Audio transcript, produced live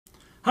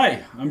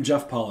Hi, I'm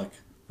Jeff Pollock,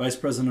 Vice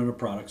President of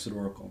Products at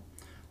Oracle.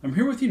 I'm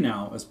here with you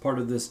now as part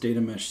of this Data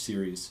Mesh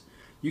series.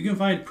 You can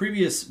find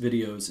previous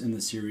videos in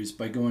the series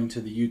by going to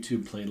the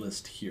YouTube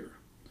playlist here.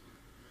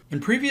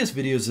 In previous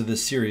videos of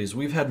this series,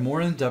 we've had more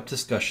in-depth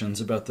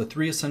discussions about the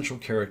three essential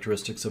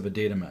characteristics of a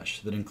data mesh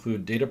that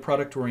include data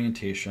product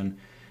orientation,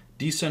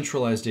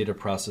 decentralized data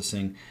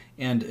processing,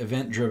 and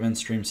event-driven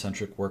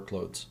stream-centric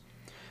workloads.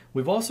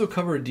 We've also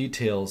covered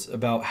details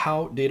about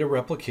how data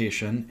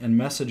replication and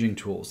messaging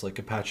tools like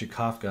Apache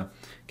Kafka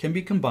can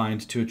be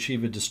combined to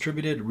achieve a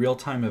distributed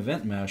real-time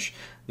event mesh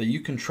that you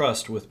can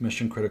trust with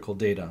mission-critical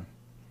data.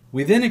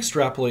 We then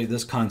extrapolate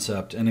this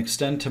concept and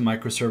extend to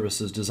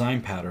microservices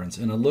design patterns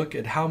in a look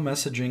at how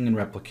messaging and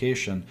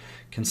replication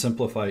can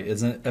simplify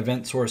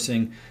event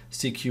sourcing,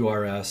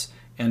 CQRS,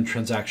 and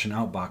transaction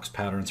outbox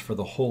patterns for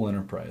the whole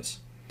enterprise.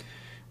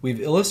 We've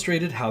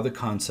illustrated how the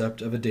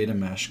concept of a data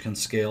mesh can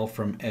scale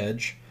from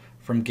edge,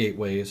 from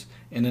gateways,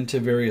 and into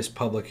various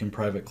public and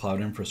private cloud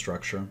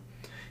infrastructure.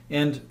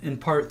 And in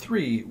part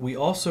 3, we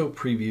also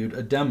previewed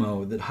a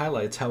demo that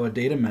highlights how a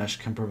data mesh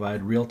can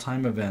provide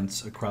real-time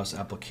events across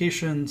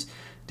applications,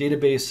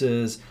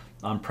 databases,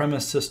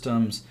 on-premise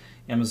systems,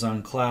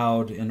 Amazon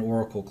Cloud, and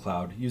Oracle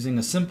Cloud, using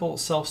a simple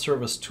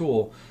self-service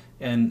tool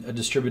and a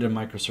distributed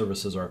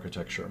microservices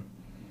architecture.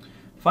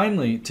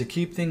 Finally, to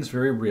keep things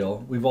very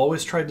real, we've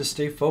always tried to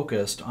stay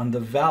focused on the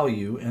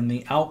value and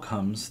the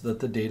outcomes that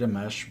the data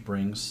mesh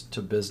brings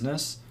to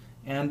business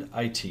and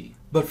IT.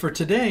 But for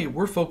today,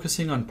 we're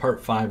focusing on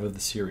part 5 of the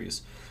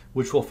series,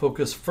 which will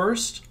focus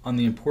first on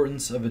the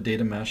importance of a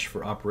data mesh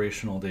for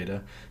operational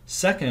data,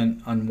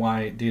 second on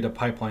why data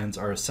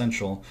pipelines are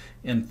essential,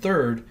 and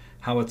third,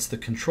 how it's the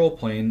control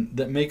plane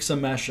that makes a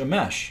mesh a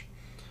mesh.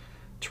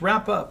 To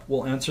wrap up,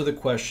 we'll answer the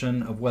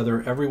question of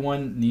whether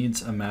everyone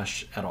needs a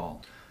mesh at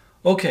all.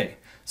 Okay,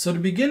 so to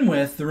begin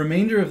with, the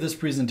remainder of this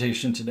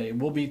presentation today,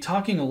 we'll be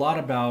talking a lot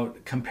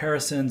about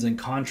comparisons and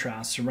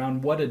contrasts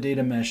around what a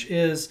data mesh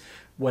is,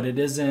 what it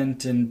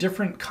isn't, and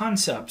different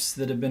concepts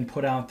that have been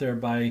put out there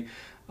by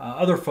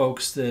other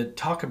folks that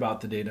talk about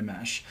the data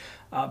mesh.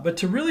 But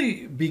to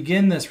really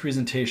begin this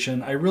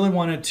presentation, I really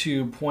wanted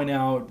to point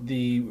out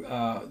the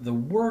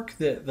work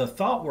that the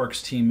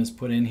ThoughtWorks team has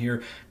put in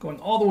here, going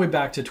all the way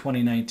back to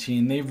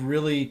 2019. They've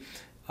really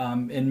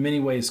in many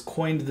ways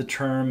coined the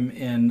term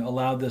and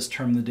allowed this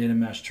term, the data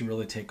mesh, to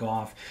really take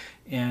off.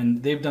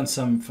 And they've done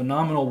some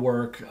phenomenal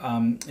work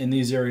in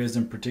these areas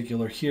in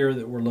particular here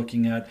that we're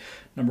looking at.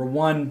 Number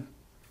one,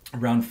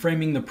 around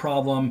framing the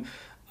problem,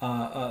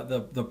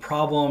 the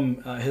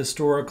problem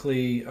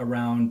historically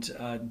around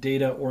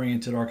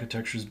data-oriented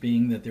architectures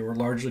being that they were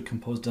largely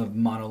composed of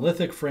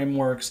monolithic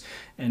frameworks,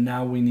 and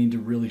now we need to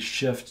really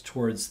shift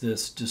towards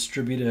this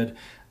distributed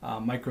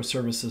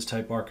microservices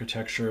type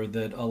architecture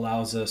that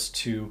allows us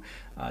to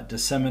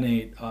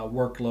disseminate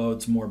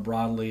workloads more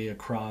broadly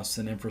across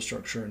an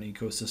infrastructure and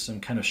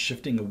ecosystem, kind of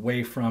shifting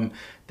away from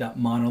that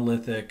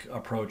monolithic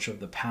approach of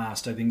the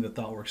past. I think the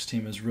ThoughtWorks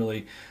team has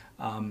really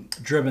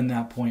driven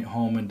that point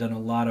home and done a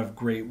lot of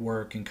great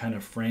work in kind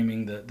of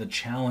framing the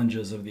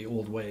challenges of the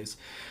old ways.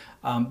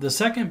 The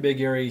second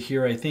big area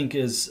here, I think,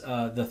 is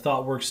the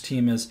ThoughtWorks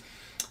team has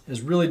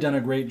really done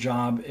a great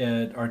job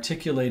at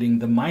articulating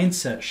the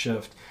mindset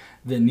shift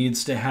that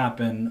needs to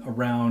happen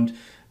around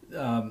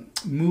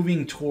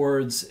moving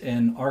towards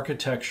an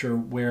architecture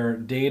where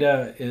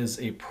data is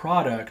a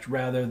product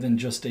rather than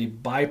just a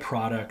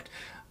byproduct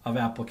of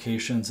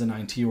applications and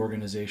IT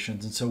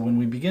organizations. And so when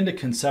we begin to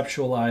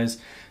conceptualize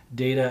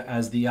data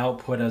as the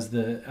output, as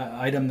the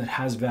item that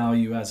has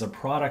value, as a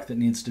product that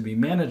needs to be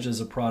managed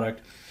as a product,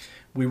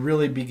 we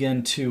really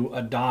begin to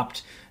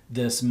adopt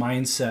this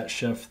mindset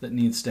shift that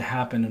needs to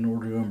happen in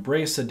order to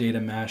embrace a data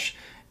mesh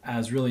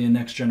as really a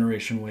next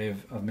generation way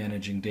of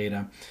managing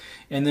data.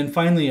 And then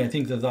finally, I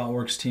think the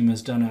ThoughtWorks team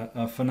has done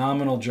a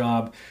phenomenal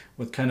job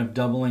with kind of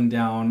doubling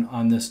down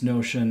on this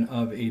notion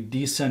of a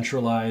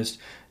decentralized,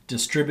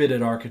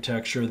 distributed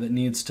architecture that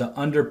needs to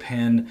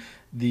underpin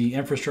the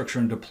infrastructure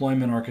and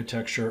deployment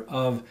architecture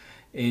of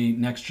a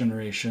next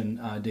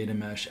generation data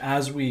mesh.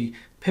 As we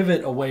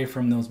pivot away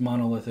from those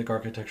monolithic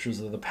architectures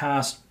of the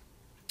past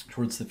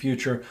towards the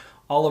future,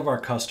 all of our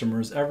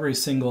customers, every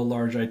single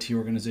large IT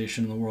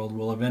organization in the world,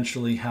 will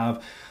eventually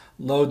have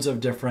loads of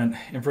different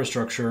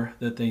infrastructure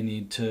that they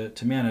need to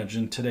manage.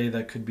 And today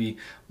that could be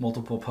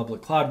multiple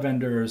public cloud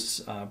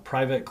vendors,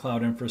 private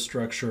cloud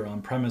infrastructure,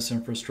 on-premise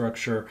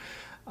infrastructure.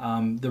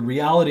 The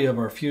reality of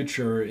our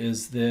future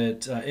is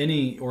that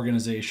any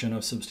organization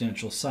of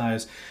substantial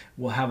size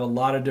will have a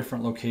lot of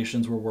different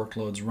locations where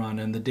workloads run,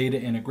 and the data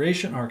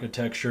integration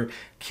architecture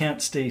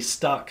can't stay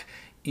stuck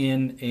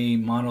in a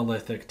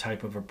monolithic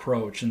type of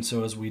approach. And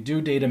so as we do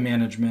data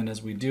management,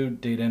 as we do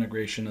data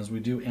integration, as we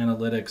do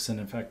analytics, and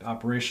in fact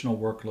operational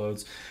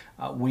workloads,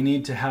 we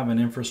need to have an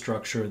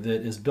infrastructure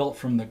that is built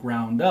from the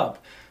ground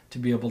up to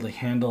be able to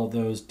handle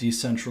those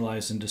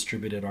decentralized and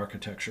distributed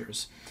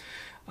architectures.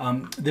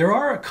 There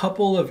are a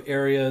couple of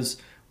areas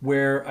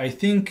where I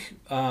think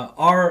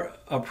our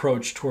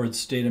approach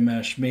towards data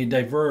mesh may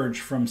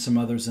diverge from some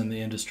others in the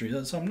industry.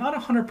 So I'm not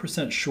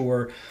 100%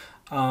 sure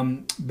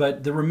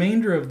But the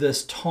remainder of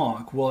this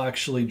talk will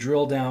actually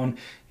drill down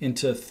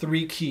into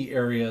three key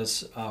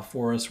areas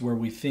for us where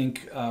we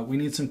think we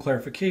need some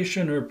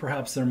clarification, or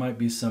perhaps there might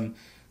be some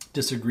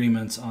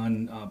disagreements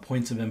on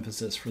points of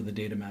emphasis for the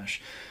data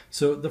mesh.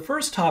 So the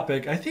first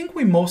topic I think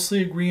we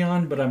mostly agree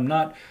on, but I'm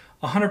not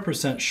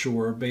 100%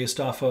 sure based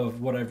off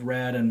of what I've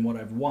read and what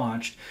I've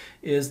watched,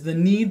 is the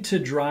need to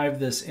drive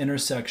this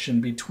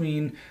intersection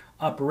between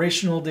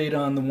operational data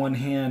on the one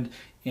hand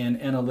and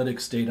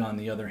analytics data on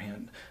the other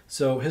hand.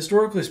 So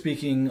historically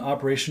speaking,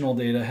 operational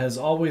data has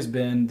always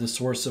been the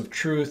source of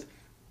truth.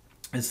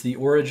 It's the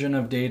origin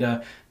of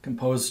data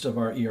composed of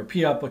our ERP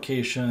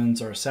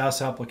applications, our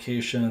SaaS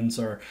applications,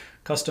 our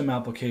custom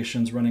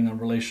applications running on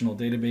relational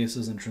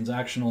databases and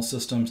transactional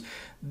systems.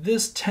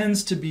 This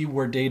tends to be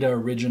where data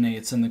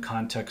originates in the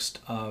context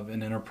of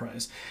an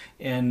enterprise.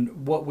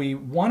 And what we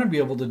want to be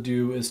able to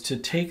do is to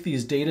take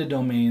these data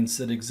domains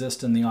that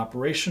exist in the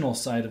operational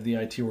side of the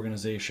IT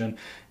organization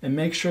and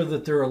make sure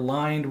that they're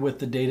aligned with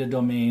the data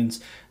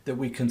domains that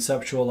we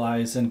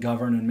conceptualize and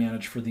govern and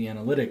manage for the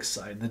analytics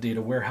side, the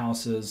data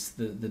warehouses,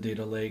 the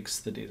data lakes,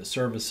 the data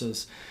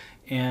services.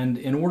 And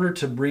in order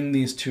to bring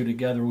these two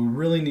together, we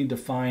really need to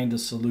find a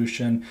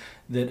solution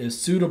that is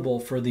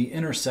suitable for the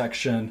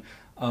intersection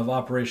of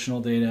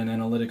operational data and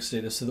analytics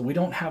data so that we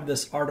don't have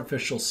this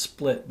artificial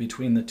split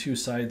between the two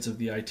sides of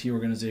the IT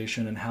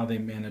organization and how they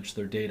manage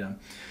their data.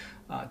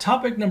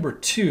 Topic number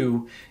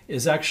 2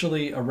 is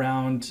actually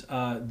around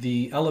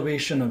the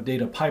elevation of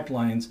data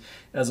pipelines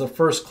as a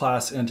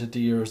first-class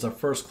entity or as a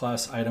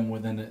first-class item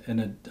within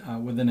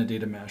a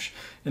data mesh.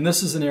 And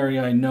this is an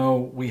area I know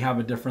we have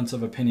a difference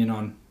of opinion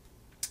on.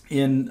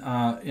 In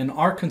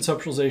our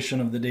conceptualization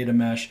of the data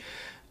mesh,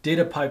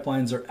 data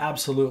pipelines are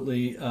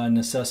absolutely a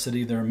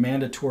necessity. They're a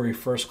mandatory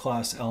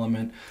first-class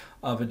element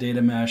of a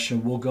data mesh,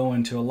 and we'll go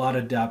into a lot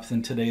of depth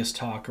in today's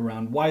talk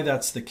around why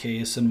that's the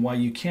case and why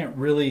you can't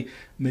really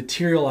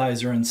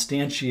materialize or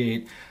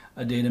instantiate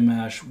a data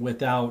mesh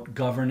without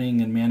governing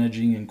and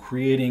managing and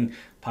creating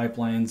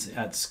pipelines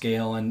at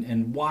scale,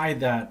 and why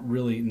that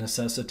really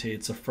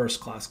necessitates a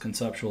first-class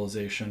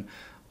conceptualization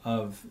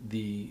of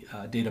the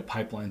data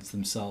pipelines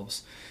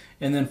themselves.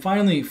 And then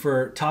finally,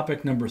 for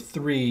topic number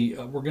 3,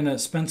 we're going to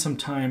spend some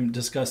time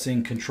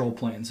discussing control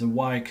planes and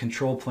why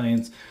control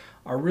planes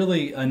are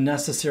really a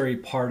necessary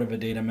part of a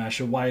data mesh,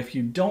 and why if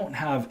you don't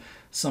have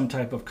some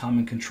type of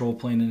common control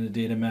plane in a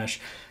data mesh,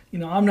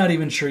 I'm not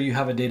even sure you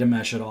have a data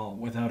mesh at all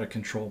without a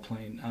control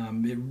plane.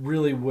 It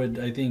really would,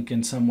 I think,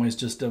 in some ways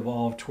just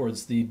evolve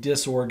towards the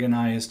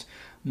disorganized,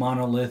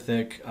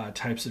 monolithic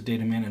types of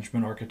data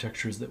management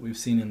architectures that we've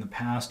seen in the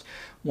past.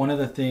 One of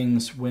the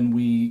things when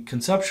we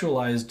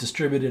conceptualize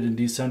distributed and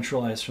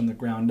decentralized from the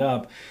ground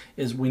up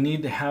is we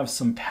need to have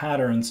some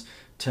patterns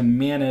to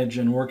manage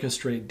and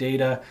orchestrate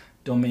data,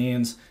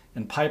 domains,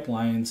 and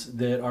pipelines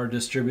that are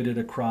distributed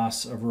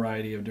across a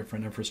variety of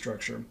different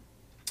infrastructure.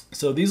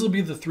 So these will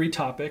be the 3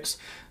 topics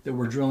that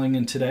we're drilling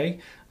in today.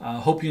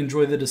 Hope you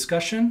enjoy the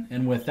discussion,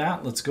 and with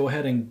that, let's go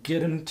ahead and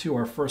get into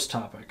our first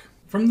topic.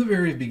 From the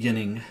very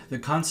beginning, the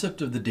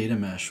concept of the data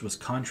mesh was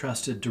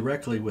contrasted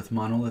directly with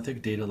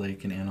monolithic data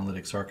lake and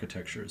analytics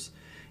architectures.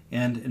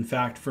 And in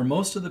fact, for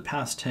most of the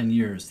past 10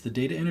 years, the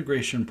data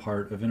integration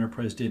part of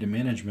enterprise data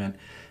management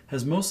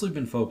has mostly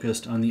been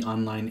focused on the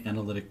online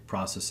analytic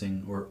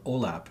processing, or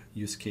OLAP,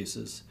 use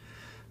cases.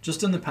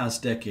 Just in the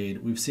past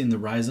decade, we've seen the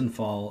rise and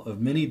fall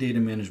of many data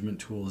management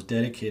tools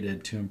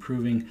dedicated to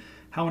improving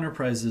how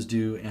enterprises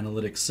do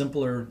analytics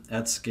simpler,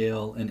 at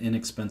scale, and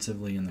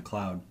inexpensively in the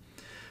cloud.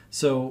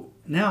 So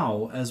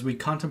now, as we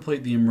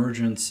contemplate the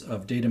emergence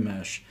of data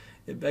mesh,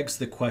 it begs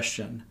the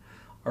question,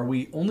 are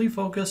we only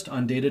focused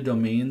on data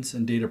domains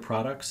and data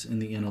products in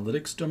the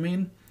analytics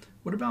domain?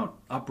 What about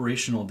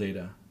operational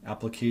data,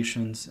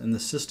 applications, and the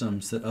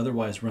systems that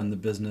otherwise run the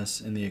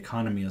business and the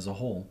economy as a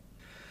whole?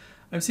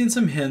 I've seen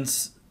some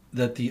hints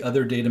that the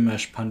other data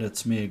mesh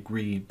pundits may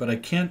agree, but I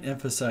can't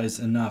emphasize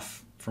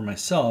enough for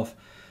myself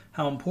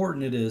how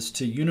important it is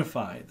to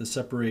unify the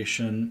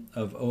separation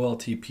of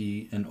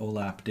OLTP and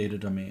OLAP data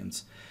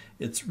domains.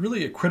 It's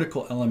really a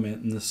critical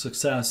element in the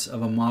success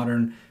of a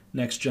modern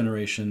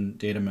next-generation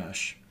data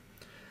mesh.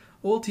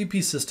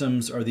 OLTP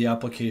systems are the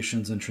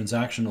applications and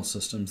transactional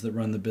systems that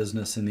run the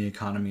business and the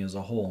economy as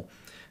a whole.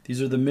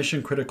 These are the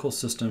mission-critical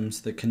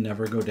systems that can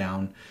never go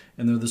down,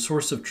 and they're the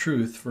source of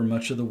truth for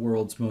much of the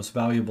world's most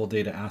valuable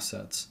data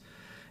assets.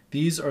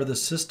 These are the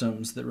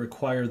systems that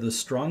require the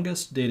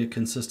strongest data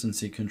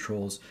consistency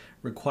controls,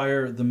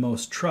 require the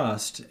most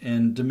trust,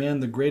 and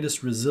demand the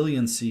greatest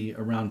resiliency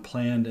around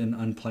planned and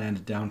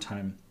unplanned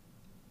downtime.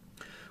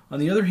 On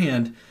the other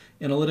hand,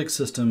 analytic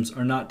systems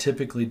are not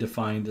typically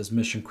defined as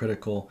mission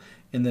critical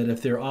in that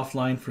if they're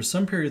offline for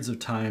some periods of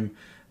time,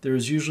 there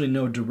is usually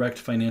no direct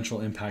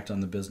financial impact on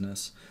the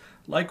business.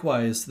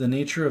 Likewise, the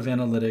nature of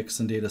analytics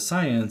and data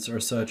science are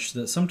such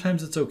that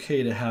sometimes it's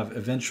okay to have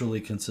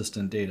eventually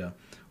consistent data,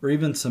 or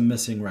even some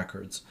missing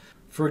records.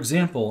 For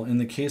example, in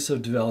the case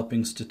of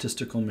developing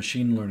statistical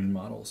machine learning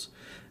models,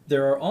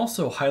 there are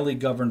also highly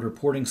governed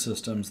reporting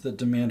systems that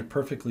demand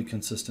perfectly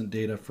consistent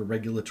data for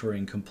regulatory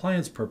and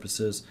compliance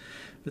purposes,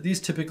 but these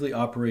typically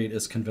operate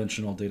as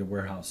conventional data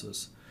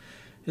warehouses.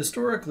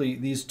 Historically,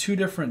 these two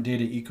different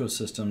data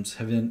ecosystems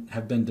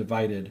have been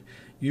divided.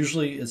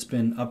 Usually it's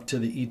been up to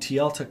the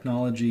ETL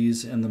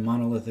technologies and the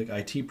monolithic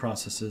IT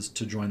processes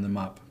to join them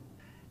up.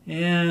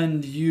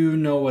 And you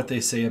know what they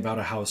say about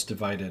a house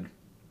divided.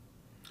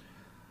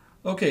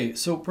 Okay,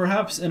 so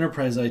perhaps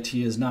enterprise IT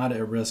is not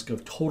at risk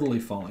of totally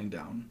falling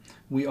down.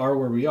 We are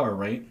where we are,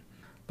 right?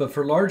 But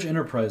for large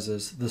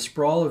enterprises, the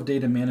sprawl of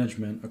data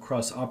management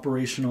across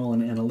operational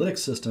and analytic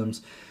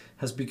systems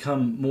has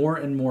become more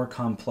and more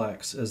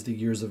complex as the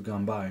years have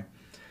gone by.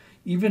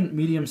 Even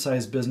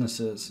medium-sized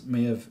businesses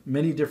may have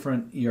many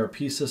different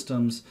ERP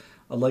systems,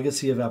 a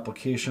legacy of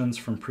applications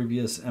from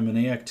previous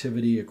M&A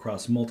activity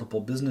across multiple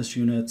business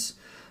units.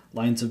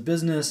 Lines of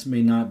business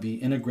may not be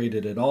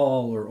integrated at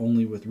all or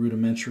only with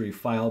rudimentary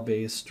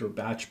file-based or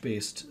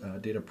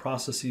batch-based data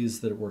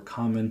processes that were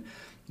common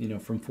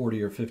from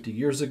 40 or 50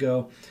 years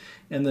ago.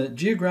 And the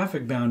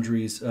geographic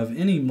boundaries of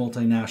any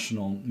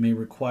multinational may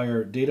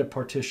require data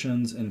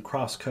partitions and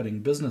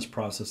cross-cutting business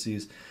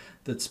processes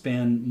that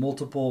span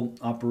multiple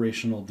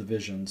operational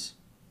divisions.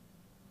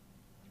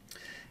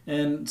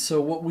 And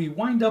so what we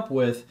wind up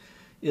with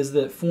is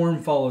that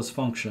form follows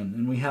function,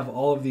 and we have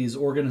all of these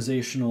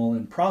organizational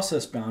and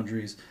process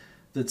boundaries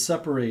that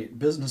separate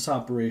business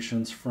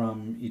operations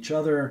from each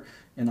other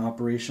and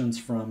operations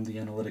from the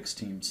analytics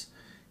teams.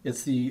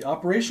 It's the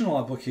operational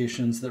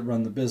applications that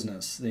run the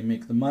business. They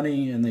make the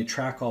money and they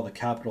track all the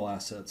capital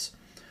assets.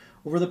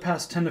 Over the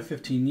past 10 to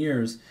 15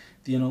 years,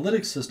 the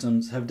analytics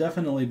systems have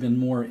definitely been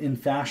more in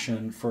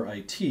fashion for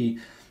IT.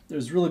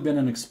 There's really been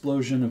an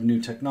explosion of new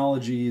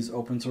technologies,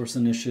 open source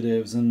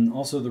initiatives, and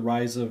also the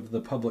rise of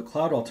the public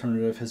cloud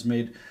alternative has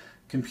made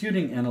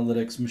computing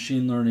analytics,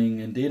 machine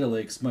learning, and data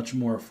lakes much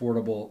more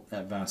affordable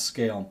at vast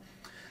scale.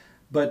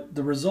 But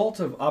the result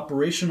of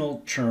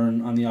operational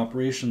churn on the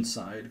operations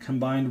side,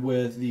 combined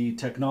with the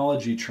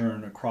technology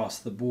churn across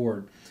the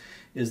board,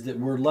 is that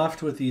we're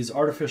left with these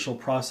artificial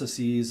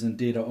processes and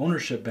data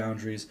ownership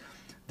boundaries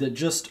that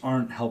just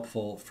aren't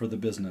helpful for the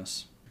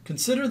business.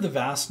 Consider the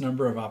vast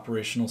number of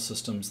operational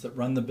systems that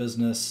run the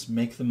business,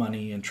 make the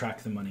money, and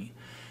track the money.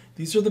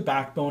 These are the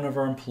backbone of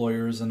our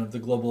employers and of the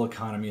global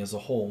economy as a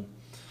whole.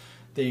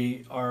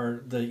 They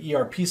are the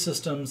ERP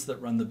systems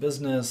that run the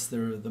business.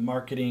 They're the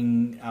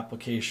marketing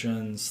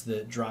applications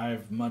that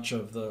drive much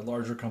of the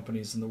larger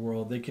companies in the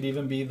world. They could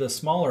even be the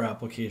smaller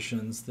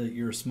applications that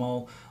your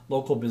small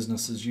local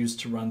businesses use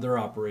to run their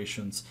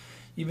operations.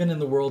 Even in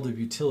the world of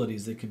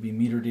utilities, they could be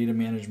meter data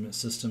management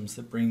systems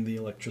that bring the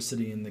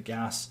electricity and the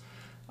gas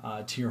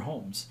to your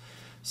homes.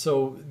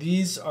 So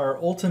these are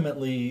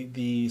ultimately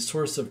the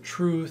source of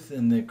truth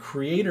and the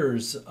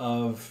creators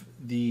of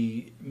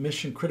the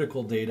mission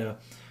critical data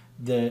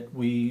that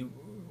we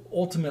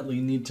ultimately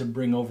need to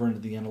bring over into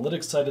the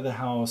analytics side of the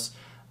house,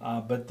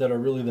 but that are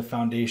really the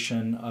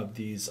foundation of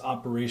these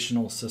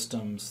operational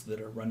systems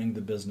that are running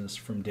the business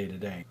from day to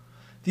day.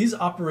 These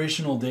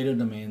operational data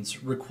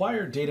domains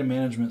require data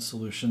management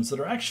solutions that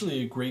are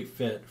actually a great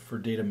fit for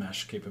data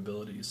mesh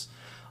capabilities.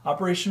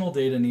 Operational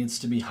data needs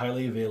to be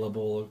highly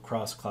available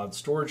across cloud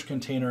storage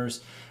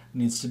containers,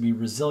 needs to be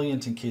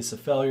resilient in case of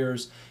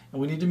failures,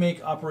 and we need to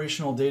make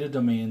operational data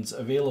domains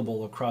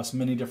available across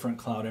many different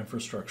cloud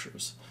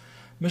infrastructures.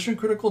 Mission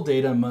critical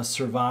data must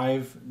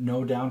survive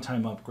no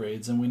downtime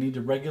upgrades, and we need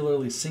to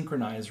regularly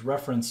synchronize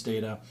reference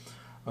data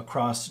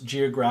across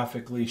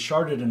geographically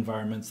sharded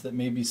environments that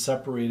may be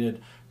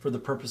separated for the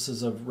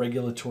purposes of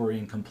regulatory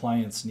and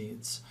compliance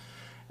needs.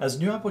 As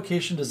new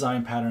application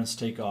design patterns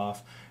take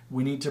off,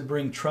 we need to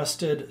bring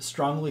trusted,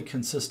 strongly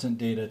consistent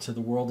data to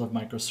the world of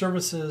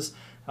microservices,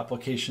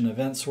 application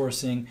event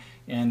sourcing,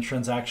 and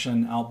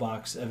transaction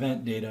outbox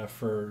event data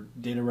for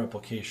data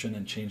replication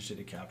and change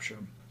data capture.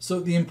 So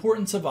the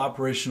importance of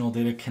operational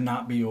data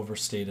cannot be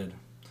overstated.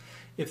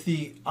 If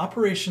the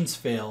operations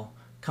fail,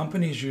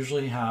 companies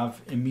usually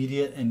have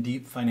immediate and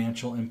deep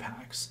financial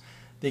impacts.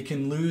 They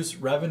can lose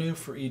revenue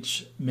for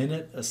each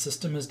minute a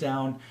system is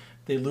down.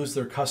 They lose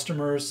their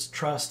customers'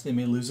 trust. They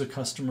may lose a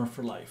customer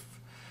for life.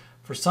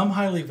 For some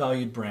highly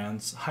valued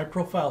brands,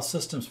 high-profile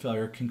systems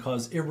failure can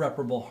cause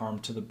irreparable harm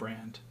to the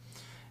brand.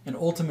 And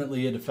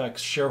ultimately, it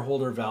affects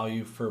shareholder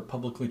value for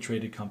publicly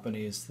traded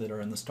companies that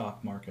are in the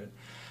stock market.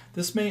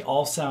 This may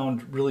all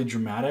sound really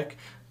dramatic,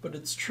 but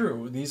it's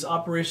true. These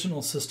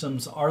operational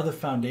systems are the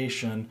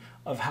foundation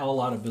of how a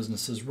lot of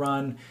businesses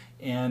run,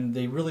 and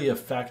they really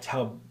affect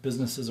how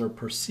businesses are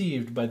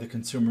perceived by the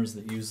consumers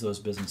that use those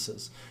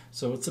businesses.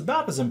 So it's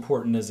about as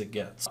important as it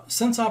gets.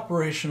 Since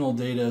operational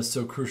data is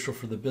so crucial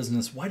for the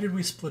business, why did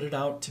we split it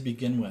out to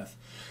begin with?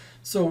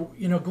 So,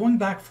 going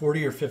back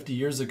 40 or 50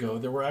 years ago,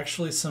 there were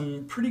actually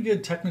some pretty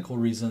good technical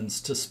reasons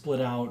to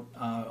split out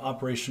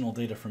operational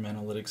data from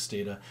analytics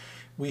data.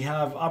 We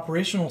have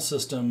operational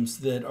systems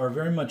that are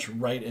very much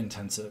write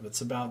intensive. It's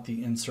about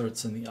the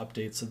inserts and the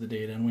updates of the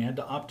data, and we had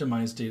to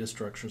optimize data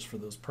structures for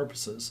those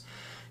purposes.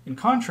 In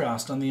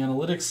contrast, on the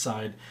analytics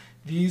side,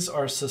 These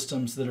are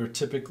systems that are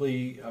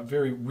typically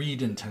very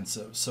read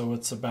intensive. So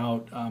it's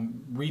about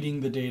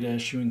reading the data,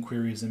 issuing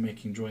queries, and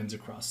making joins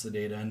across the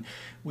data. And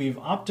we've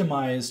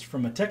optimized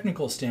from a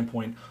technical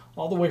standpoint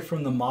all the way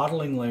from the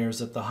modeling layers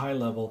at the high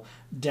level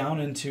down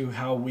into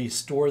how we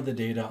store the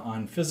data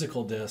on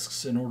physical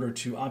disks in order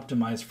to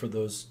optimize for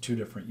those two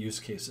different use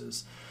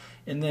cases.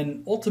 And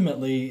then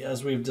ultimately,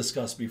 as we've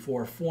discussed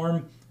before,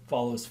 form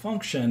follows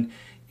function.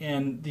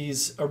 And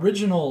these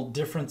original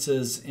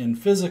differences in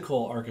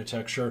physical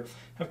architecture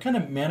have kind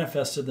of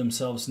manifested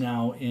themselves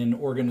now in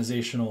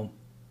organizational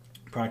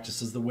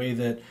practices, the way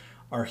that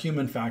our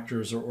human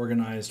factors are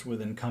organized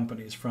within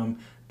companies. From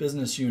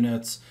business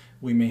units,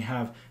 we may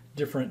have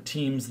different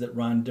teams that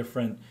run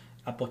different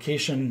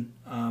application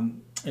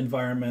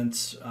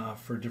environments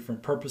for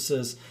different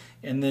purposes.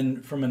 And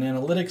then from an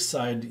analytics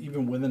side,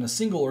 even within a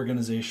single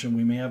organization,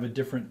 we may have a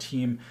different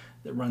team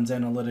that runs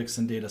analytics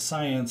and data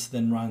science,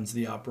 then runs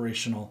the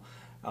operational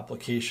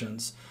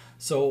applications.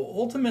 So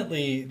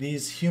ultimately,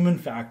 these human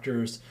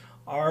factors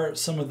are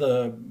some of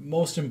the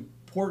most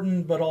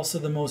important, but also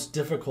the most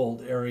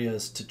difficult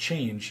areas to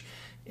change.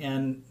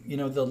 And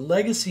the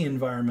legacy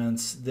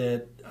environments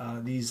that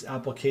these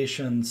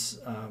applications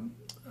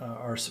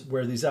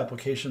where these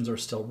applications are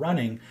still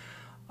running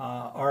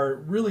are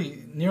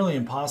really nearly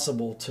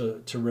impossible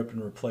to rip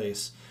and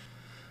replace.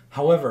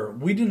 However,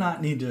 we do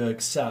not need to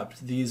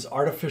accept these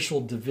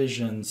artificial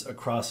divisions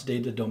across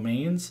data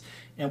domains,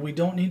 and we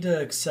don't need to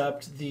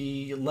accept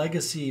the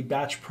legacy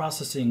batch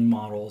processing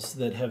models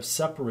that have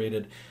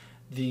separated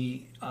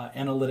the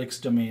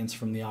analytics domains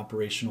from the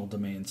operational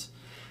domains.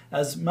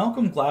 As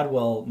Malcolm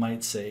Gladwell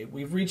might say,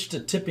 we've reached a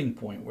tipping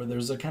point where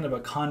there's a kind of a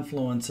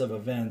confluence of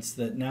events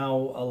that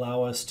now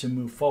allow us to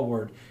move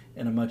forward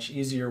in a much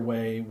easier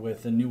way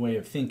with a new way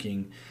of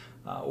thinking.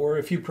 Or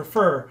if you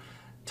prefer,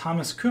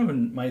 Thomas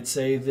Kuhn might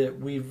say that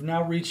we've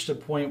now reached a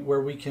point where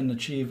we can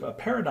achieve a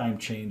paradigm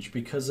change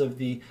because of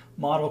the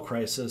model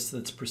crisis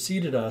that's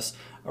preceded us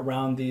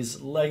around these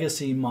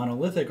legacy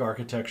monolithic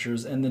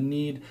architectures and the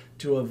need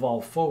to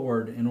evolve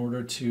forward in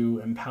order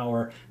to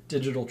empower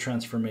digital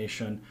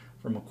transformation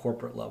from a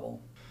corporate level.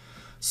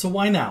 So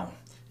why now?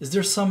 Is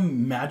there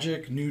some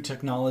magic new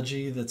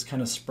technology that's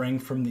kind of sprang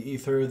from the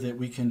ether that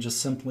we can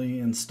just simply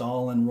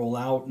install and roll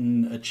out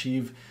and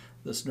achieve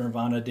this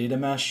nirvana data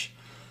mesh?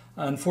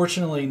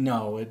 Unfortunately,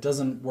 no, it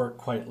doesn't work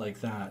quite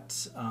like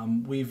that.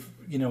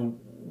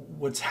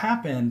 What's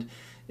happened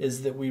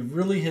is that we've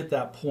really hit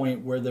that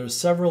point where there's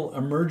several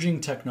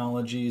emerging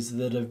technologies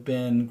that have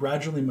been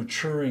gradually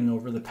maturing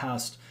over the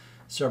past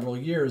several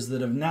years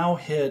that have now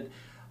hit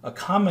a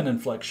common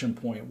inflection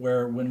point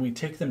where when we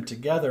take them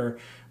together,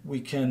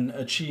 we can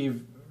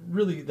achieve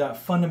really that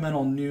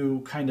fundamental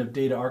new kind of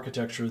data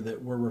architecture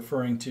that we're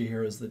referring to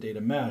here as the data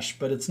mesh.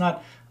 But it's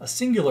not a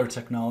singular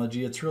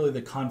technology, it's really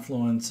the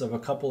confluence of a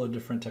couple of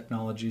different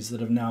technologies that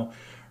have now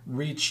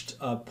reached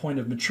a point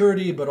of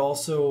maturity, but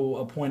also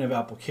a point of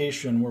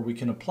application where we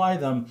can apply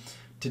them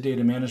to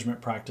data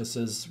management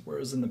practices,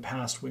 whereas in the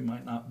past we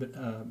might not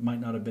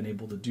have been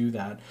able to do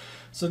that.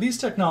 So these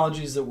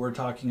technologies that we're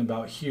talking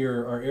about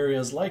here are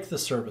areas like the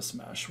service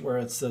mesh, where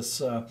it's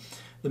this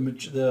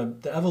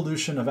the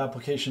evolution of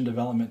application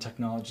development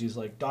technologies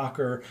like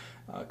Docker,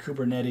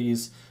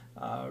 Kubernetes,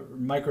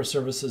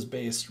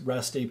 microservices-based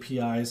REST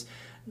APIs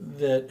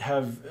that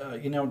have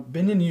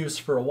been in use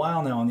for a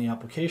while now on the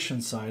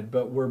application side,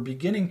 but we're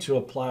beginning to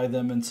apply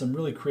them in some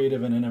really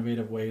creative and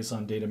innovative ways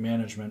on data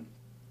management.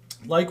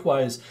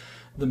 Likewise,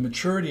 the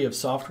maturity of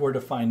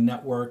software-defined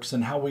networks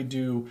and how we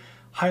do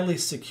highly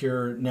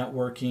secure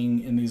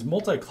networking in these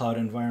multi-cloud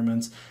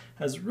environments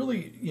has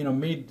really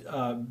made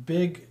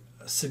big,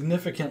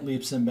 significant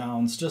leaps and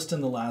bounds just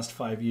in the last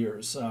 5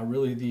 years.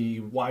 Really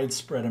the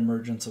widespread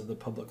emergence of the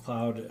public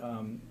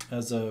cloud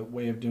as a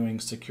way of doing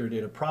secure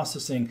data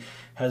processing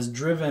has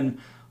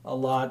driven a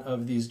lot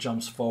of these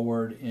jumps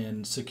forward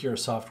in secure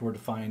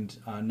software-defined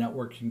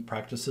networking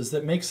practices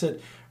that makes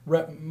it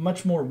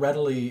much more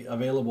readily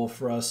available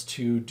for us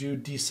to do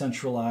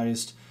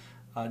decentralized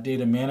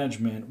data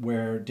management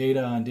where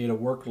data and data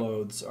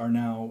workloads are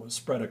now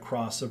spread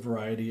across a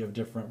variety of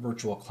different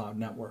virtual cloud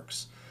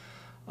networks.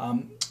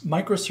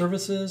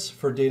 Microservices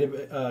for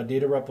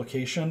data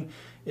replication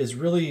is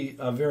really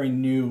a very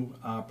new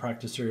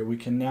practice area. We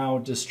can now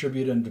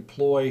distribute and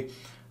deploy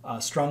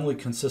strongly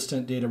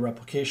consistent data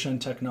replication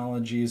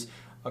technologies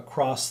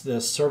across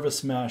this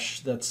service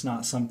mesh that's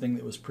not something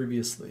that was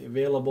previously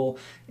available.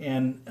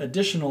 And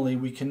additionally,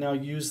 we can now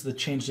use the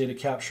change data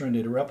capture and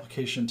data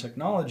replication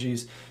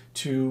technologies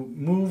to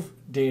move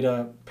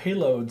data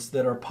payloads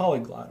that are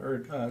polyglot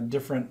or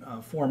different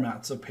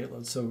formats of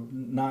payloads. So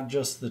not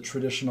just the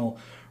traditional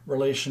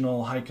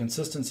relational high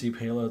consistency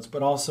payloads,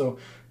 but also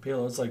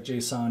payloads like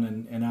JSON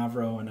and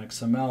Avro and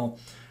XML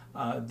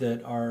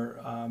that are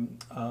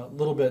a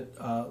little bit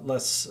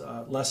less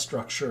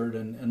structured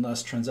and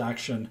less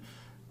transaction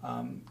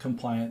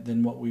compliant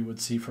than what we would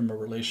see from a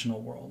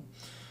relational world.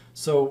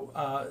 So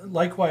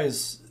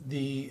likewise,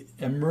 the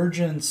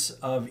emergence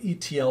of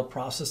ETL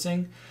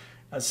processing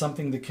as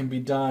something that can be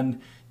done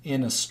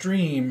in a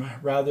stream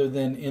rather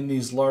than in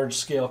these large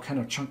scale kind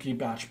of chunky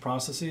batch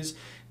processes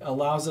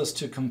allows us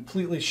to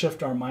completely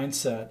shift our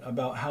mindset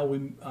about how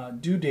we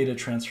do data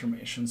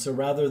transformation. So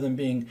rather than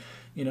being,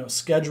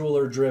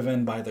 scheduler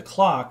driven by the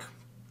clock,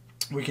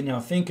 we can now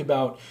think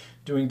about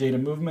doing data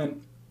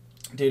movement,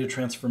 data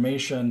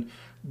transformation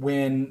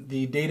when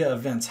the data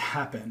events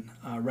happen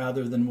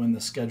rather than when the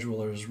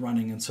scheduler is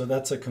running. And so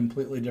that's a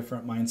completely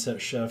different mindset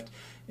shift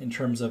in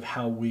terms of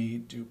how we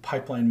do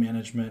pipeline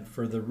management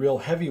for the real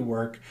heavy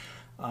work,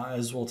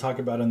 as we'll talk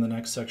about in the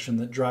next section,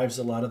 that drives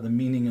a lot of the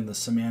meaning and the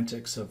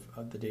semantics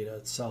of the data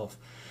itself.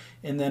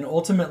 And then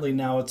ultimately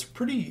now it's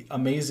pretty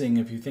amazing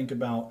if you think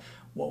about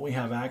what we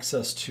have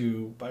access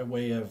to by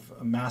way of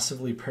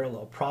massively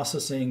parallel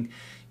processing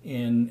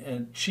in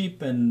a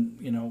cheap and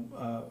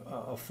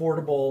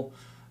affordable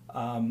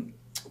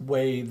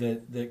way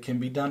that can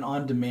be done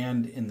on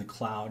demand in the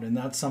cloud. And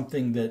that's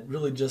something that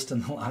really just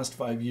in the last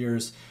 5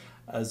 years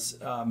has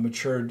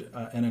matured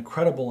an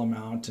incredible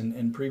amount.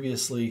 And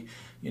previously,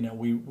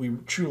 we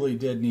truly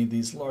did need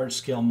these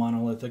large-scale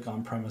monolithic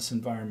on-premise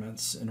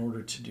environments in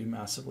order to do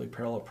massively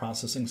parallel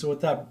processing. So what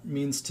that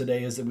means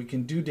today is that we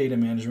can do data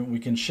management. We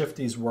can shift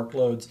these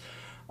workloads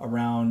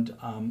around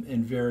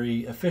in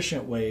very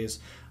efficient ways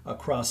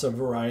across a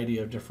variety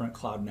of different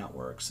cloud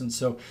networks. And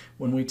so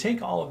when we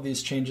take all of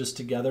these changes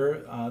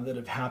together that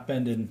have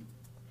happened in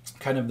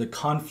kind of the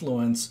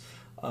confluence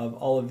of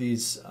all of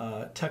these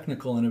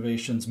technical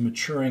innovations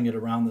maturing at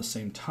around the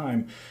same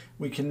time,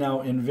 we can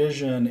now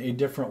envision a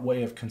different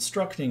way of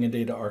constructing a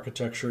data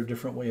architecture, a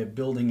different way of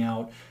building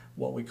out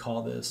what we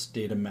call this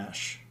data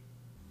mesh.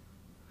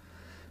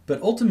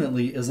 But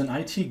ultimately, as an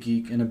IT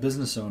geek and a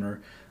business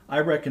owner, I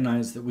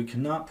recognize that we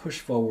cannot push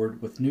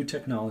forward with new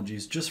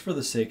technologies just for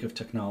the sake of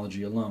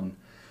technology alone.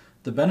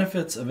 The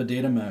benefits of a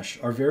data mesh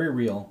are very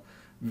real,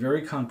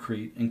 very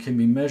concrete, and can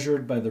be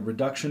measured by the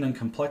reduction in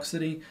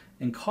complexity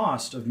and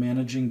cost of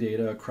managing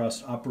data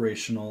across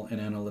operational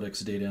and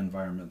analytics data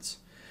environments.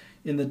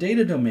 In the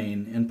data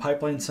domain and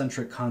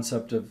pipeline-centric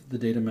concept of the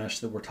data mesh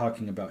that we're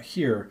talking about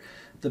here,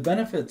 the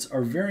benefits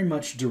are very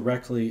much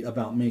directly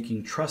about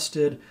making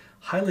trusted,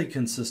 highly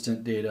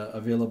consistent data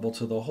available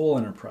to the whole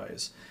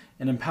enterprise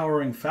and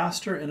empowering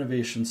faster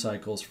innovation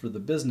cycles for the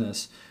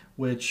business,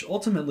 which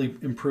ultimately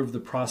improve the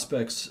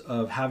prospects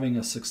of having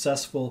a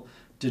successful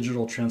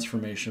digital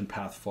transformation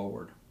path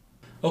forward.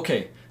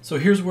 Okay, so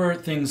here's where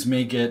things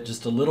may get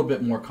just a little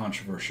bit more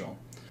controversial.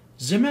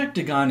 Zdenek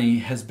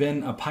Degani has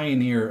been a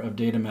pioneer of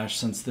data mesh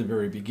since the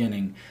very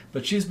beginning,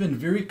 but she's been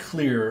very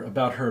clear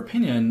about her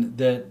opinion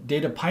that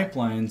data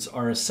pipelines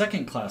are a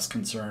second-class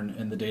concern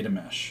in the data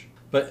mesh.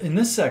 But in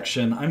this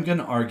section, I'm going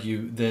to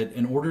argue that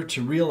in order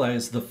to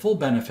realize the full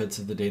benefits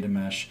of the data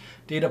mesh,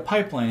 data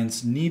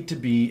pipelines need to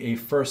be a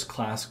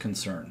first-class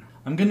concern.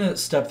 I'm going to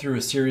step through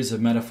a series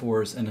of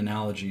metaphors and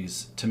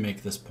analogies to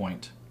make this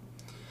point.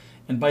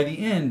 And by the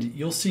end,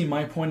 you'll see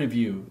my point of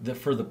view that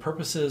for the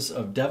purposes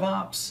of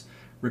DevOps,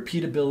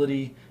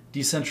 repeatability,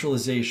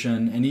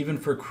 decentralization, and even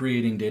for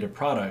creating data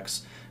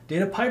products,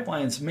 data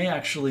pipelines may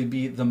actually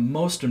be the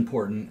most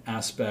important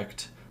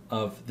aspect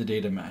of the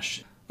data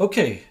mesh.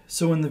 Okay,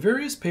 so in the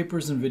various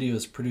papers and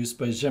videos produced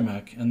by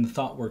Zdenek and the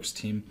ThoughtWorks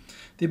team,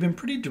 they've been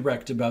pretty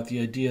direct about the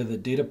idea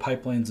that data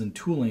pipelines and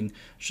tooling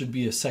should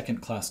be a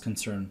second-class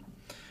concern.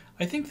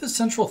 I think the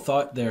central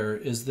thought there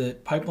is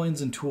that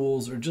pipelines and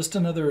tools are just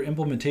another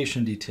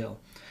implementation detail,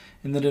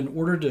 and that in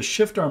order to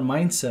shift our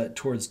mindset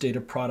towards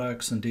data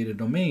products and data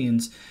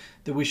domains,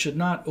 that we should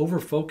not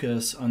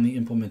over-focus on the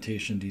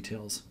implementation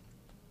details.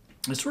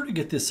 I sort of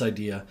get this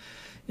idea.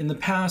 In the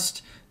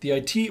past, the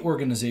IT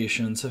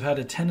organizations have had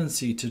a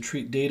tendency to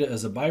treat data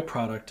as a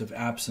byproduct of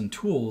apps and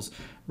tools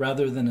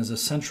rather than as a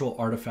central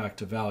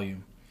artifact of value.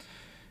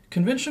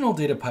 Conventional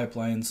data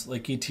pipelines,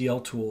 like ETL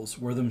tools,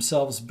 were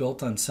themselves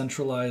built on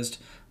centralized,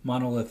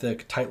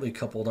 monolithic, tightly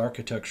coupled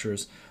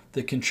architectures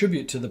that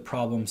contribute to the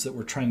problems that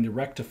we're trying to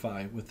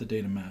rectify with the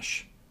data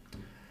mesh.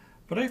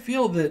 But I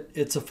feel that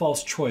it's a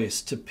false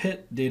choice to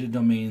pit data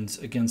domains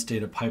against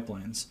data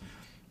pipelines.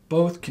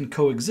 Both can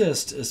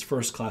coexist as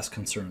first-class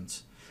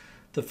concerns.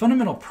 The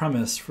fundamental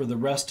premise for the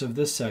rest of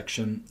this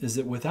section is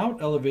that without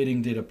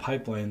elevating data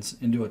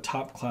pipelines into a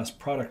top-class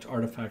product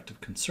artifact of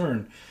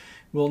concern,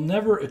 we'll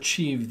never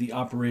achieve the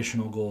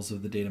operational goals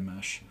of the data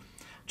mesh.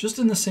 Just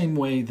in the same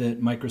way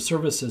that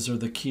microservices are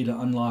the key to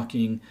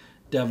unlocking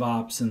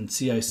DevOps and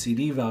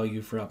CI/CD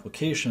value for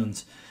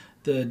applications,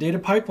 the data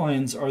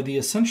pipelines are the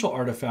essential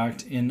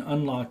artifact in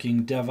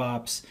unlocking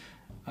DevOps,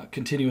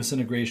 continuous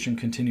integration,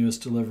 continuous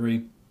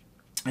delivery,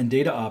 and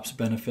data ops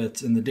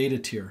benefits in the data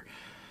tier.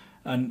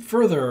 And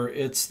further,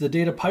 it's the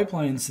data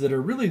pipelines that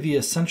are really the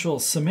essential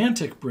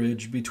semantic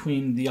bridge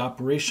between the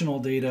operational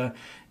data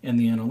and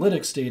the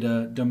analytics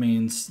data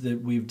domains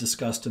that we've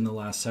discussed in the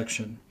last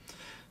section.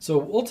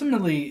 So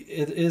ultimately,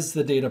 it is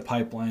the data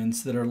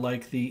pipelines that are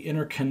like the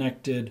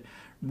interconnected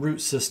root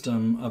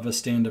system of a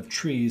stand of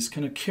trees,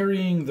 kind of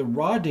carrying the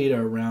raw data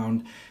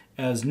around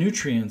as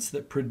nutrients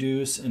that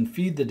produce and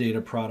feed the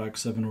data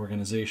products of an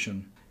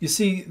organization. You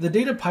see, the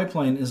data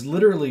pipeline is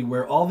literally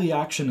where all the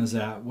action is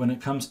at when it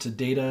comes to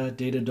data,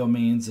 data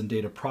domains, and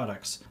data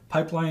products.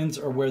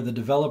 Pipelines are where the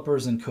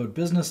developers encode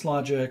business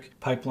logic.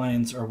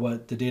 Pipelines are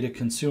what the data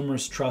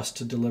consumers trust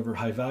to deliver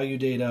high-value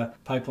data.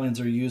 Pipelines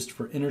are used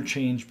for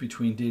interchange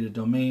between data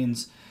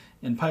domains.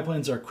 And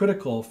pipelines are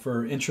critical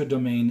for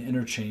intra-domain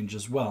interchange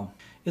as well.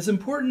 It's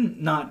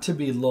important not to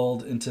be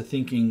lulled into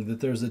thinking that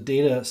there's a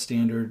data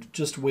standard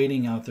just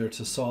waiting out there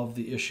to solve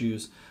the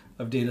issues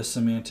of data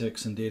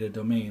semantics and data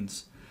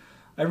domains.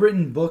 I've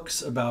written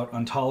books about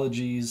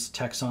ontologies,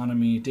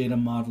 taxonomy, data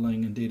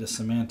modeling, and data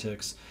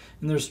semantics,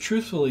 and there's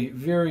truthfully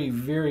very,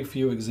 very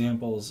few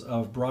examples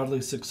of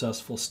broadly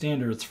successful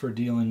standards for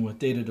dealing with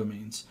data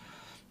domains.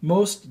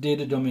 Most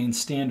data domain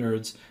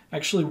standards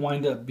actually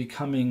wind up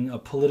becoming a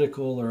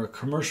political or a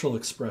commercial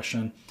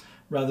expression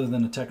rather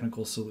than a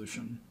technical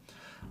solution.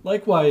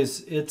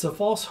 Likewise, it's a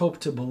false hope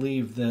to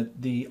believe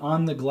that the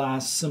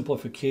on-the-glass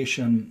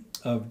simplification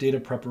of data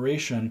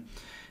preparation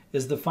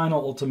is the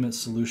final ultimate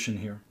solution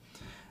here.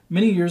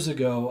 Many years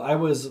ago, I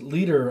was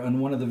leader on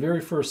one of the very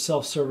first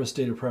self-service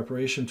data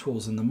preparation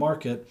tools in the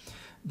market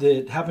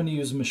that happened to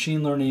use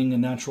machine learning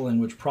and natural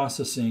language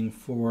processing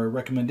for a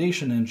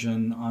recommendation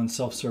engine on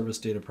self-service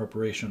data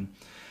preparation.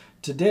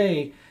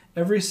 Today,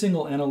 every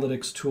single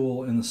analytics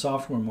tool in the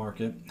software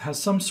market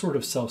has some sort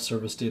of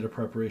self-service data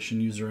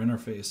preparation user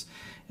interface,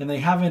 and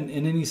they haven't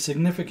in any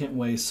significant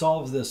way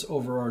solved this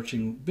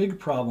overarching big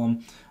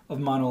problem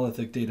of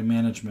monolithic data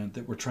management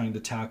that we're trying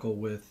to tackle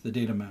with the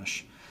data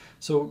mesh.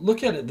 So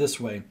look at it this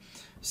way.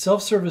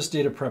 Self-service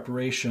data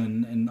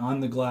preparation and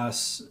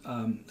on-the-glass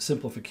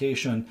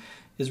simplification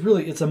is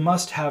really, it's a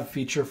must-have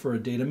feature for a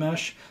data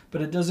mesh,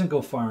 but it doesn't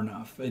go far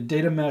enough. A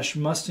data mesh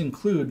must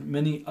include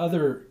many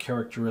other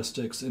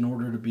characteristics in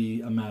order to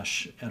be a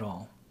mesh at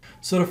all.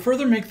 So to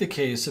further make the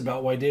case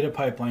about why data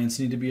pipelines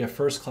need to be a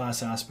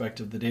first-class aspect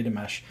of the data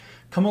mesh,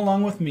 come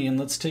along with me and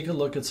let's take a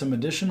look at some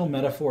additional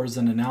metaphors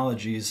and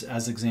analogies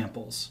as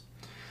examples.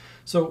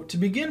 So to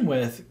begin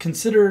with,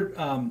 consider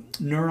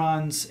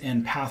neurons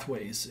and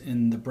pathways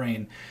in the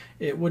brain.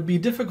 It would be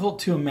difficult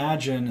to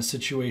imagine a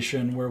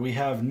situation where we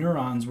have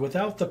neurons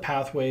without the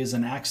pathways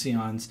and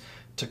axons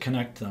to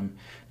connect them.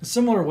 In a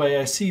similar way,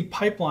 I see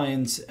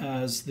pipelines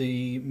as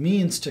the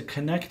means to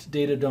connect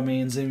data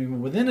domains, and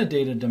even within a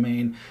data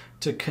domain,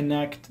 to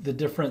connect the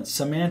different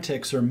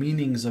semantics or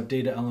meanings of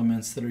data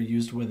elements that are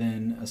used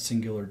within a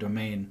singular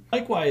domain.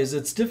 Likewise,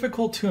 it's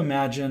difficult to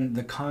imagine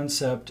the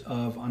concept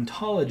of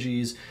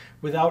ontologies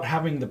without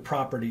having the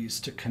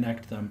properties to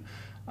connect them.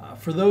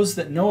 For those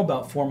that know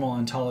about formal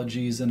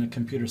ontologies in a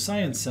computer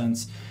science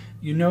sense,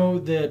 you know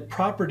that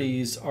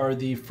properties are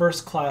the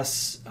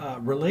first-class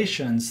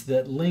relations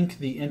that link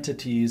the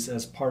entities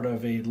as part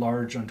of a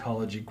large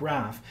ontology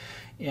graph.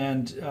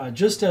 And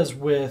just as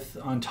with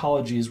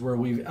ontologies where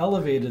we've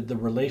elevated the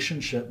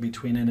relationship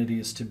between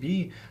entities to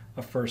be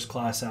a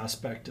first-class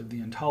aspect of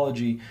the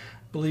ontology,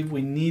 I believe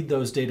we need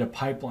those data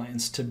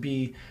pipelines to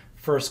be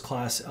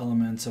first-class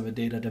elements of a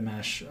data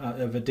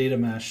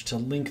mesh to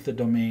link the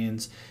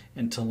domains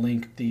and to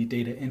link the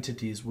data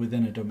entities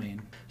within a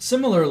domain.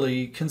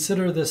 Similarly,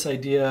 consider this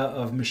idea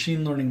of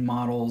machine learning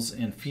models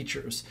and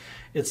features.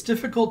 It's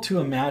difficult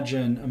to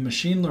imagine a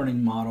machine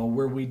learning model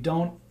where we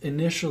don't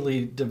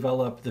initially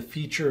develop the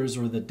features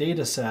or the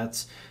data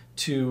sets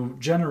to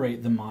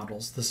generate the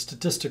models, the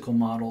statistical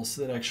models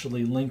that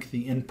actually link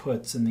the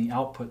inputs and the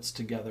outputs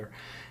together.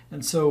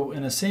 And so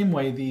in the same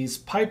way, these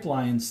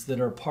pipelines that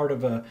are part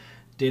of a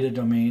data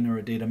domain or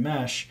a data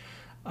mesh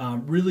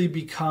really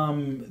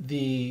become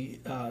the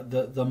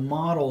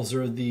models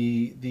or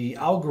the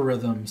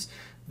algorithms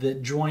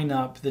that join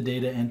up the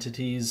data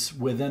entities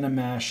within a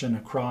mesh and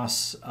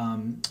across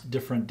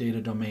different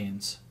data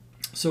domains.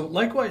 So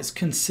likewise,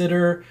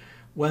 consider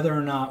whether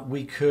or not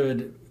we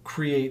could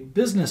create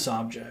business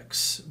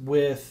objects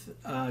with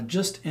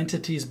just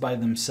entities by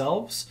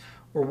themselves,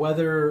 or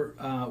whether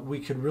we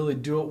could really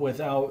do it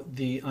without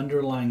the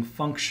underlying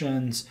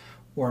functions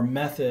or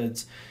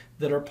methods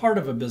that are part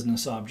of a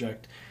business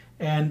object.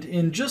 And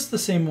in just the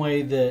same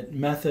way that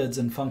methods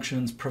and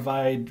functions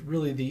provide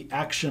really the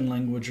action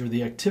language or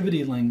the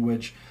activity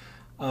language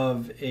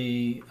of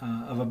a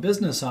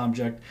business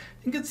object,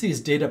 I think it's these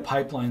data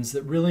pipelines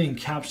that really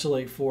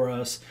encapsulate for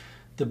us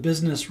the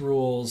business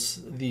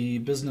rules, the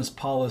business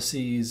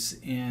policies,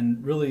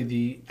 and really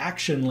the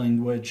action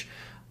language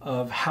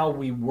of how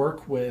we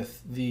work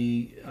with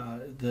the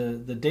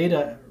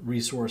data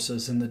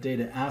resources and the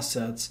data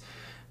assets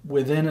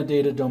within a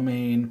data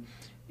domain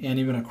and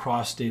even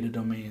across data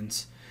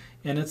domains.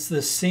 And it's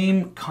the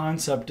same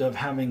concept of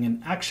having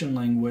an action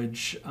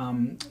language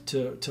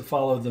to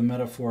follow the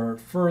metaphor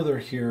further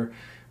here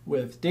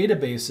with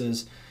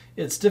databases.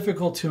 It's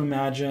difficult to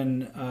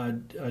imagine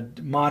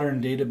a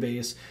modern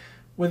database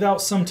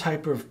without some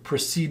type of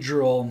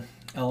procedural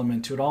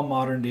element to it. All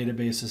modern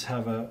databases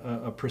have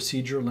a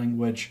procedure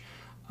language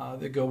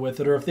that go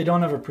with it, or if they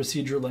don't have a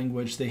procedure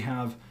language, they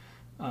have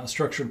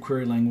structured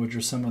query language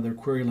or some other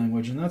query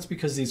language. And that's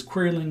because these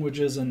query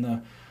languages and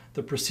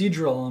the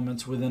procedural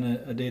elements within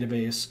a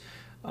database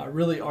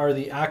really are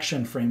the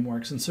action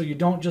frameworks. And so you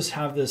don't just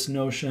have this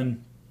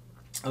notion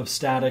of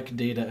static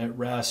data at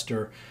rest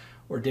or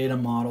data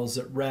models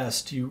at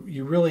rest.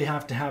 You really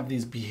have to have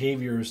these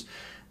behaviors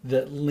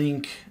that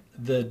link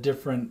the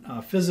different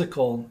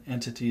physical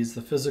entities,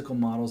 the physical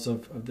models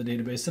of the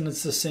database. And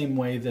it's the same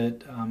way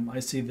that I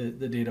see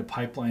the data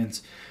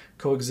pipelines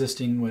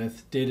coexisting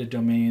with data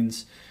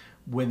domains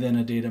within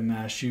a data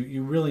mesh.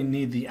 You really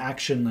need the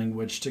action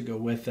language to go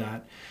with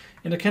that.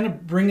 And to kind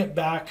of bring it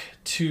back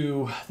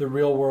to the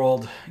real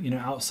world,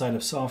 outside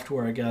of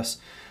software, I guess,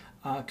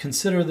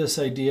 consider this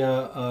idea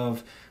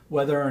of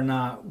whether or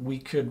not we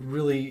could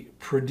really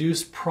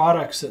produce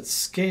products at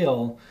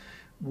scale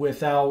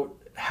without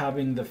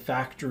having the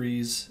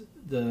factories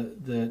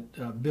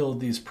that build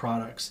these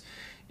products.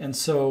 And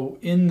so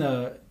in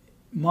the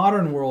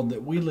modern world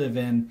that we live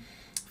in,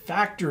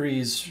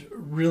 factories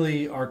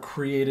really are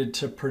created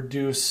to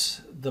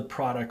produce the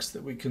products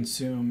that we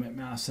consume at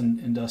mass and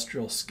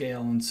industrial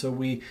scale. And so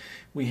we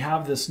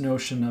have this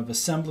notion of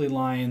assembly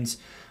lines,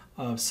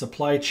 of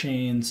supply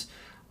chains.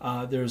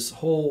 There's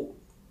whole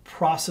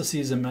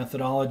processes and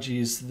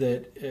methodologies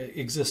that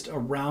exist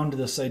around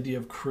this idea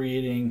of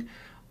creating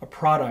a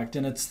product.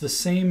 And it's the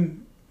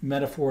same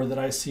metaphor that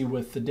I see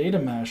with the data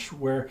mesh,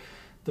 where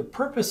the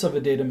purpose of a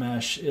data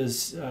mesh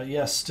is,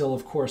 yes, still,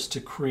 of course,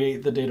 to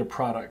create the data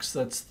products.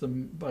 That's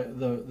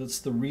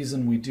the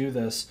reason we do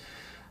this.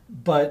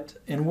 But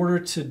in order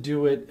to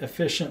do it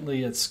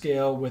efficiently at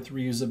scale with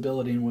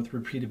reusability and with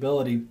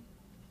repeatability,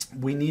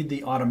 we need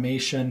the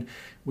automation,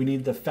 we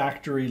need the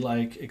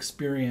factory-like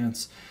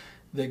experience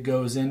that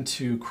goes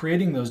into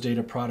creating those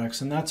data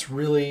products. And that's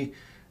really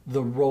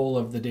the role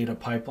of the data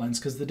pipelines,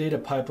 because the data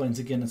pipelines,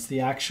 again, it's the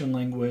action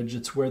language.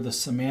 It's where the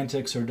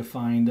semantics are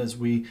defined as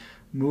we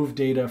move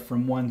data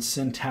from one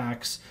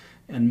syntax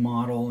and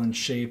model and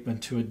shape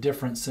into a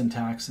different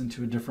syntax,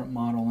 into a different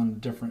model and a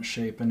different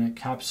shape. And it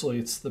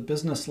encapsulates the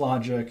business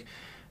logic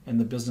and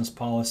the business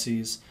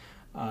policies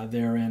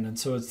therein. And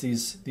so it's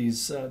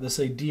this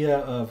idea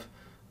of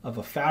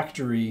a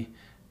factory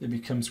that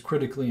becomes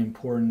critically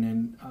important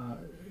in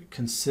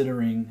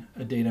considering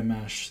a data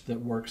mesh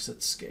that works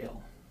at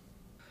scale.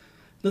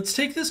 Let's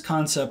take this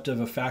concept of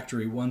a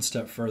factory one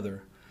step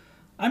further.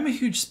 I'm a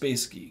huge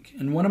space geek,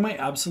 and one of my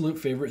absolute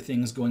favorite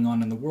things going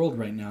on in the world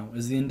right now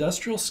is the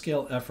industrial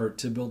scale effort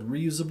to build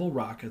reusable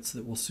rockets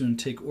that will soon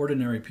take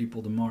ordinary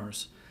people to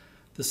Mars.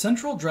 The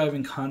central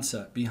driving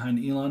concept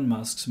behind Elon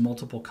Musk's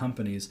multiple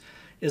companies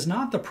is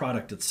not the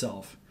product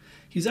itself.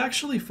 He's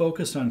actually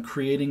focused on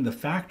creating the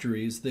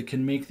factories that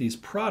can make these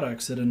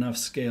products at enough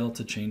scale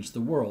to change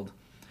the world.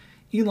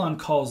 Elon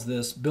calls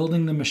this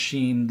building the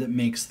machine that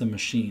makes the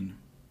machine.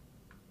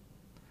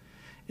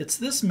 It's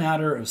this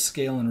matter of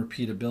scale and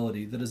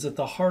repeatability that is at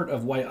the heart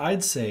of why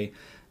I'd say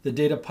the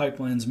data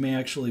pipelines may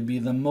actually be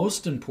the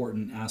most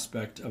important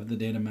aspect of the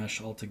data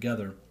mesh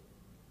altogether.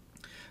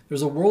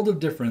 There's a world of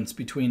difference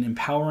between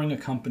empowering a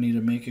company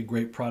to make a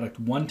great product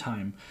one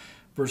time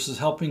versus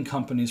helping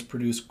companies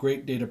produce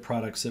great data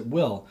products at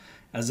will,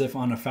 as if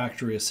on a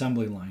factory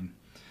assembly line.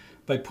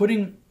 By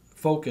putting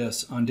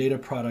focus on data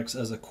products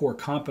as a core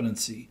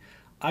competency,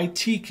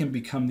 IT can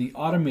become the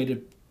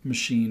automated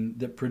machine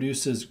that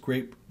produces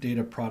great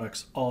data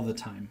products all the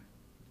time.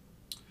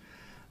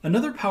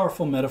 Another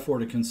powerful metaphor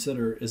to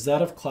consider is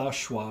that of Klaus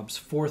Schwab's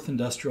Fourth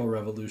Industrial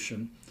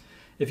Revolution.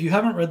 If you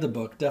haven't read the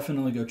book,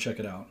 definitely go check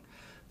it out.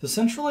 The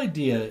central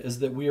idea is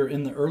that we are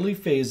in the early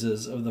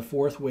phases of the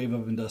fourth wave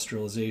of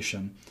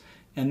industrialization,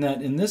 and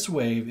that in this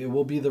wave it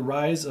will be the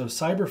rise of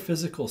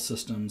cyber-physical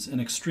systems and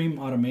extreme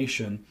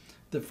automation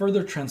that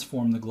further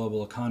transform the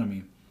global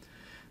economy.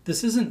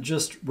 This isn't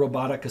just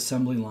robotic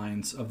assembly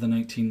lines of the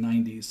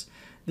 1990s.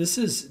 This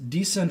is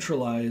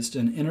decentralized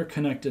and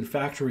interconnected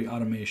factory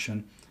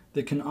automation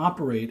that can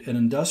operate at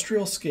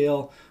industrial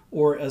scale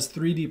or as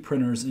 3D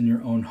printers in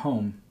your own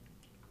home.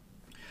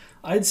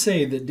 I'd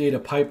say that data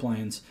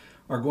pipelines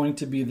are going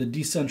to be the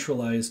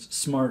decentralized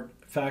smart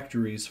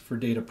factories for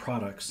data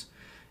products.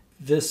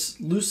 This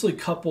loosely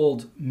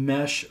coupled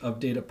mesh of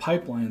data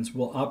pipelines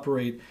will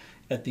operate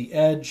at the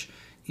edge,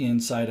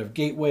 inside of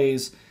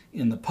gateways,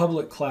 in the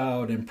public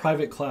cloud and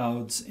private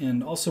clouds,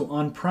 and also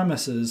on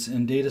premises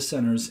and data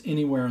centers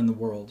anywhere in the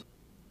world.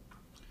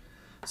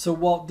 So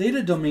while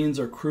data domains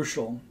are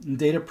crucial, and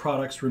data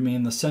products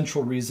remain the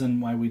central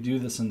reason why we do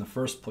this in the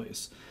first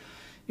place,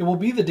 it will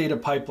be the data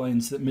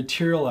pipelines that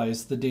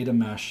materialize the data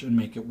mesh and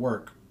make it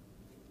work.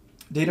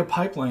 Data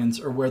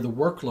pipelines are where the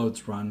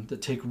workloads run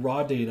that take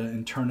raw data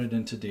and turn it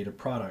into data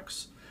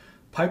products.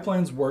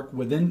 Pipelines work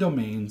within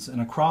domains and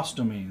across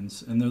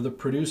domains, and they're the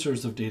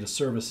producers of data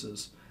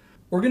services.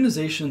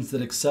 Organizations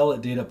that excel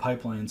at data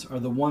pipelines are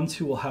the ones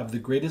who will have the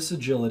greatest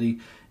agility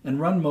and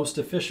run most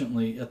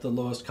efficiently at the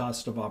lowest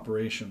cost of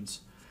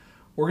operations.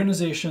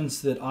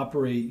 Organizations that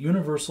operate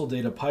universal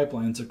data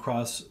pipelines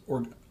across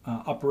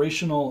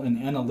operational and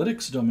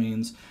analytics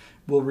domains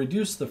will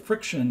reduce the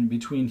friction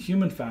between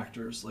human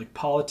factors like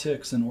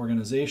politics and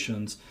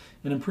organizations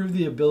and improve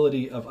the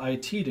ability of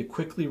IT to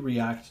quickly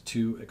react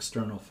to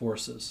external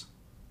forces.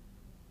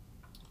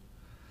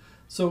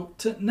 So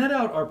to net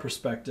out our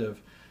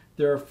perspective,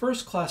 there are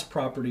first-class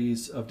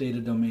properties of data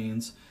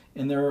domains,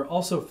 and there are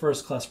also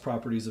first-class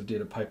properties of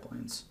data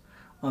pipelines.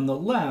 On the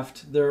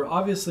left, there are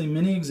obviously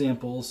many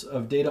examples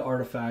of data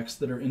artifacts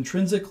that are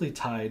intrinsically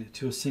tied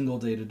to a single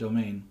data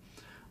domain.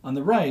 On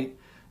the right,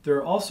 there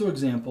are also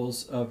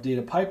examples of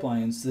data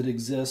pipelines that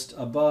exist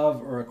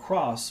above or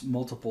across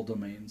multiple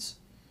domains.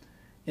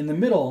 In the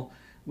middle,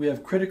 we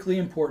have critically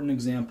important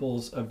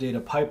examples of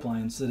data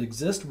pipelines that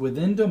exist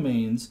within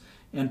domains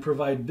and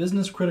provide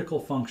business-critical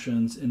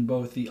functions in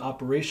both the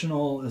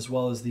operational as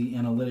well as the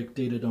analytic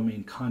data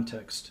domain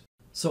context.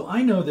 So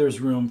I know there's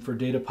room for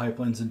data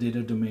pipelines and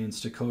data domains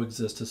to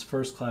coexist as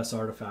first-class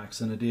artifacts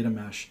in a data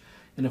mesh,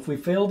 and if we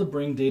fail to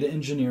bring data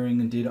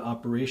engineering and data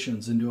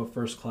operations into a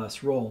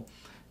first-class role,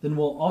 then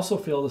we'll also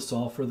fail to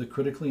solve for the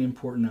critically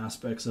important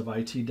aspects of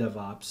IT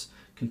DevOps,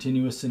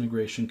 continuous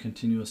integration,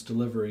 continuous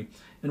delivery,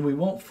 and we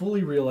won't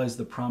fully realize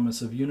the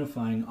promise of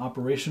unifying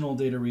operational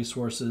data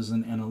resources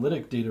and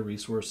analytic data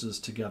resources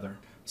together.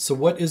 So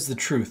what is the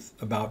truth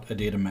about a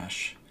data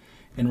mesh?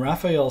 In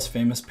Raphael's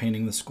famous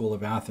painting, The School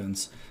of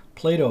Athens,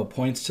 Plato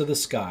points to the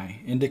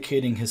sky,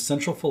 indicating his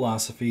central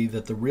philosophy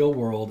that the real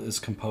world is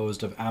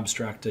composed of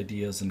abstract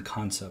ideas and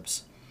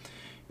concepts.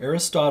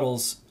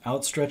 Aristotle's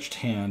outstretched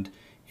hand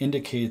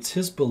indicates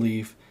his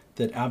belief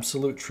that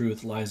absolute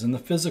truth lies in the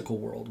physical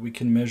world we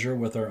can measure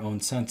with our own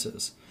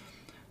senses.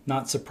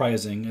 Not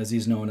surprising, as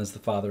he's known as the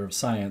father of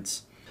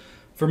science.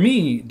 For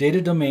me,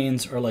 data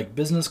domains are like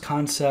business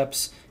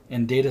concepts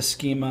and data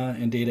schema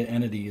and data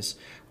entities,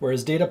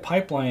 whereas data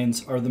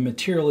pipelines are the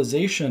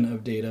materialization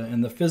of data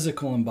and the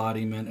physical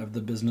embodiment of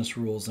the business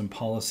rules and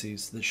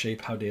policies that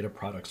shape how data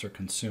products are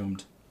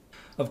consumed.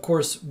 Of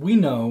course, we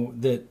know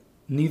that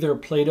neither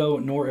Plato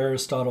nor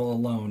Aristotle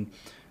alone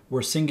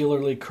were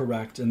singularly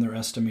correct in their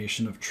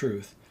estimation of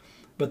truth,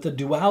 but the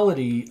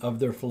duality of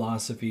their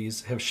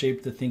philosophies have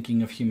shaped the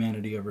thinking of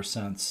humanity ever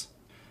since.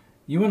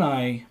 You and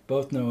I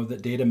both know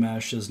that data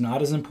mesh is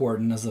not as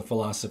important as the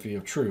philosophy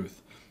of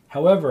truth.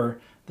 However,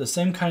 the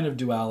same kind of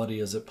duality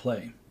is at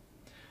play.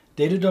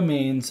 Data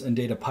domains and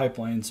data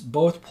pipelines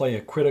both play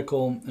a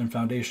critical and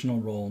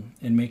foundational role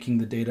in making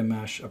the data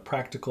mesh a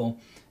practical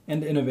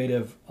and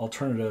innovative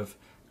alternative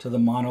to the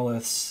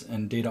monoliths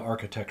and data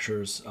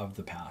architectures of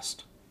the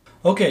past.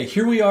 Okay,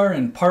 here we are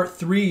in part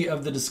 3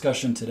 of the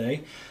discussion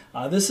today.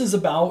 This is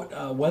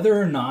about whether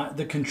or not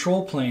the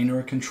control plane or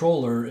a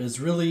controller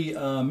is really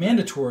a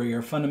mandatory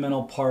or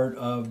fundamental part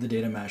of the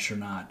data mesh or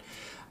not.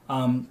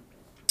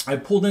 I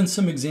pulled in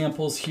some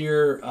examples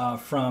here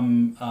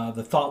from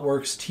the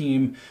ThoughtWorks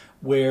team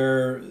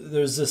where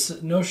there's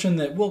this notion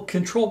that, well,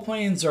 control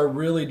planes are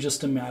really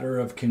just a matter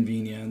of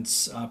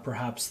convenience.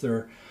 Perhaps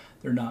they're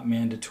not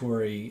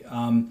mandatory.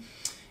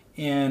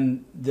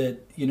 And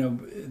that,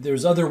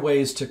 there's other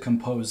ways to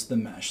compose the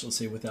mesh, let's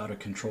say without a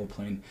control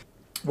plane.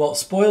 Well,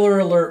 spoiler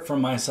alert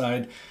from my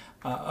side,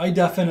 I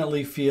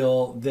definitely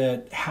feel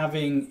that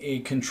having a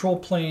control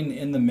plane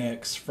in the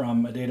mix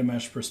from a data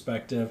mesh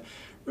perspective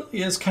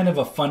really is kind of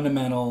a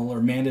fundamental or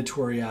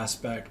mandatory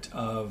aspect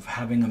of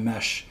having a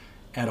mesh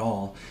at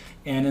all.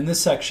 And in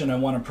this section, I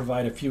want to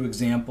provide a few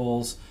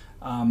examples,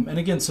 and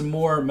again, some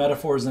more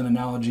metaphors and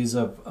analogies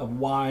of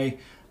why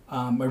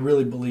I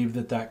really believe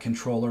that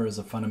controller is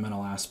a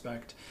fundamental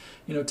aspect.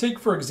 Take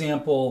for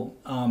example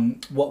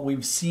what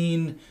we've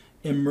seen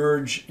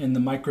emerge in the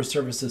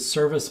microservices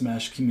service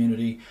mesh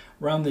community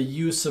around the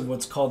use of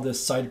what's called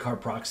this sidecar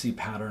proxy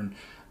pattern.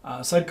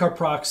 Sidecar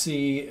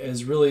proxy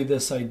is really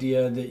this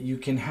idea that you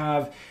can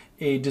have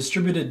a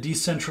distributed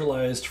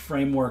decentralized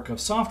framework of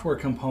software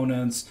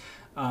components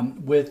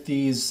with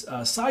these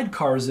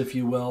sidecars, if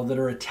you will, that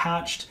are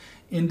attached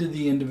into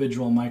the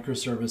individual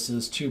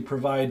microservices to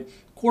provide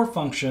core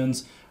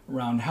functions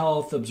around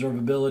health,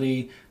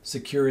 observability,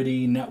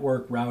 security,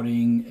 network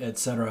routing,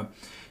 etc.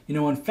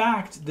 In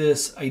fact,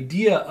 this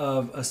idea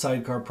of a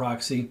sidecar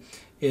proxy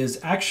is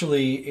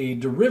actually a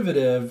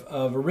derivative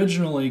of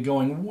originally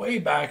going way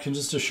back, and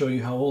just to show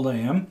you how old I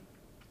am,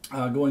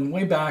 going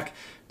way back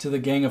to the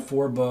Gang of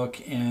Four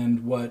book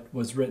and what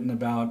was written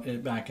about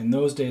it back in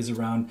those days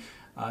around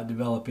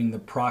developing the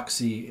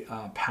proxy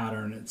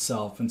pattern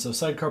itself. And so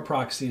sidecar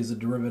proxy is a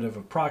derivative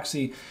of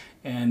proxy,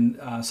 and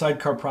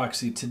sidecar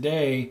proxy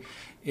today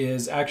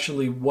is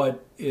actually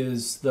what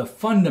is the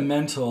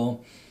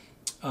fundamental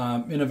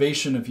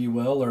innovation, if you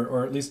will,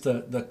 or at least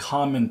the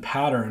common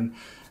pattern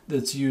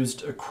that's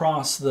used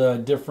across the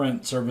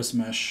different service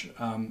mesh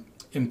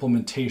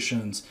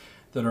implementations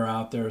that are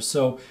out there.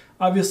 So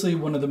obviously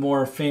one of the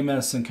more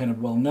famous and kind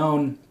of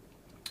well-known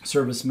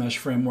service mesh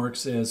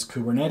frameworks is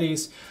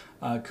Kubernetes.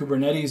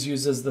 Kubernetes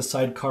uses the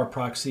sidecar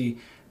proxy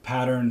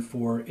pattern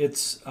for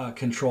its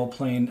control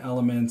plane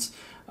elements.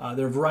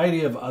 There are a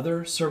variety of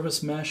other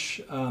service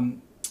mesh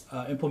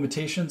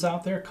implementations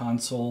out there,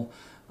 Console,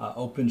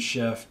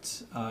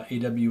 OpenShift,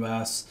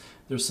 AWS.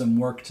 There's some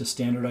work to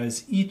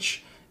standardize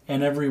each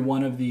and every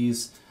one of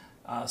these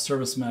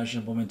service mesh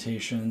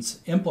implementations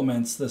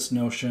implements this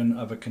notion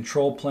of a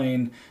control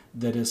plane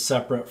that is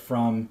separate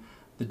from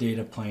the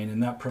data plane,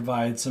 and that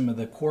provides some of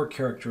the core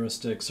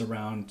characteristics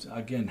around,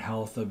 again,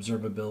 health,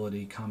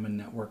 observability, common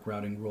network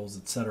routing rules,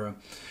 etc.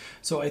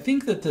 So I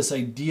think that this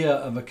idea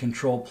of a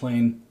control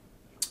plane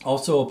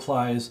also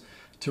applies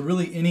to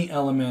really any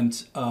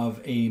element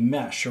of a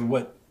mesh, or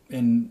what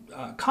in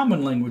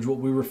common language, what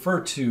we refer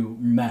to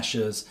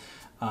meshes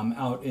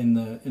out in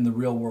the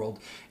real world.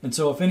 And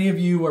so if any of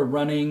you are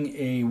running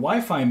a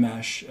Wi-Fi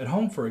mesh at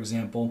home, for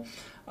example,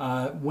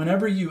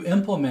 whenever you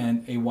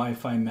implement a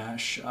Wi-Fi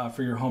mesh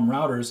for your home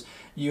routers,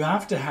 you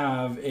have to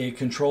have a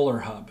controller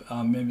hub.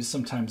 Maybe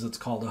sometimes it's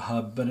called a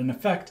hub, but in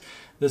effect,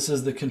 this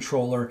is the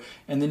controller.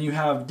 And then you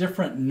have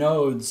different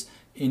nodes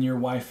in your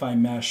Wi-Fi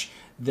mesh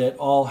that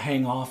all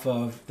hang off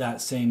of that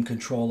same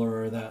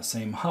controller or that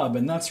same hub.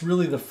 And that's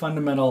really the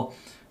fundamental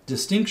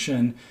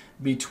distinction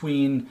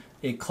between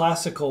a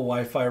classical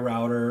Wi-Fi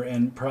router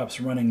and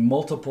perhaps running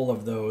multiple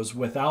of those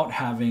without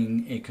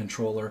having a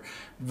controller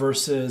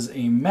versus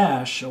a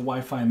mesh, a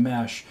Wi-Fi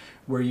mesh,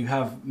 where you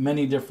have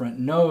many different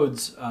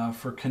nodes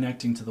for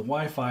connecting to the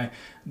Wi-Fi,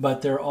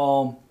 but they're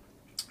all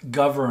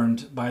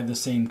governed by the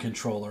same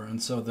controller.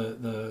 And so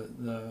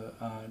the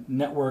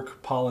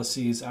network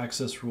policies,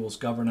 access rules,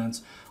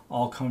 governance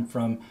all come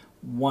from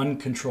one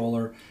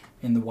controller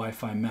in the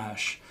Wi-Fi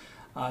mesh.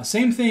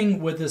 Same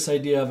thing with this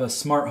idea of a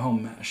smart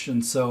home mesh.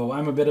 And so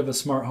I'm a bit of a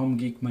smart home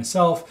geek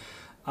myself,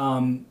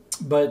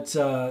 but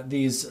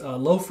these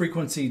low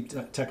frequency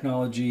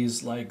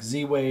technologies like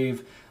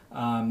Z-Wave,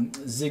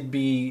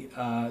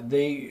 Zigbee,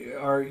 they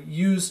are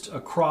used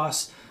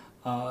across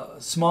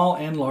small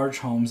and large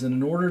homes. And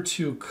in order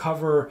to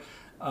cover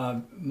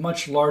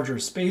much larger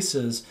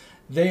spaces,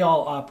 they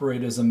all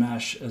operate as a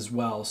mesh as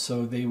well.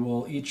 So they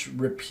will each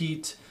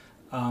repeat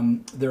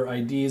their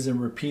IDs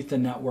and repeat the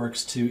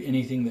networks to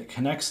anything that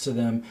connects to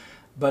them.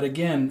 But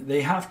again,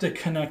 they have to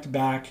connect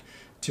back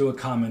to a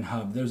common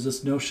hub. There's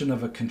this notion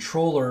of a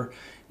controller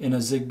in a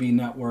Zigbee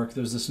network.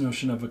 There's this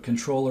notion of a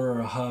controller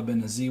or a hub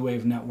in a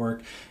Z-Wave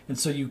network. And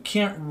so you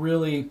can't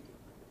really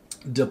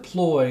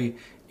deploy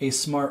a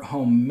smart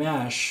home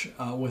mesh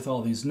with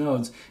all these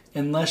nodes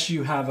unless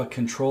you have a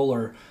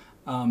controller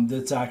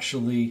that's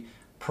actually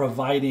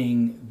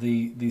providing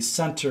the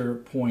center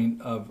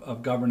point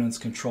of governance,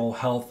 control,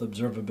 health,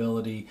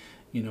 observability,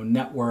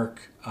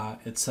 network,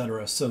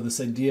 etc. So this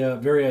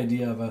very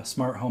idea of a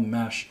smart home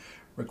mesh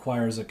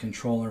requires a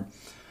controller.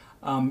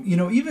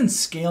 Even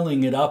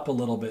scaling it up a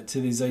little bit to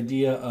this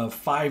idea of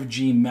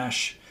 5G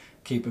mesh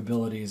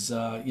capabilities,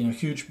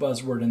 huge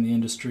buzzword in the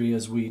industry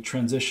as we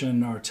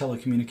transition our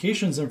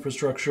telecommunications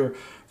infrastructure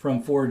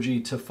from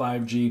 4G to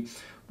 5G.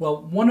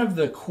 Well, one of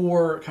the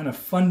core kind of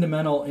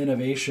fundamental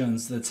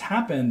innovations that's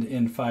happened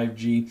in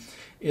 5G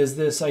is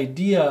this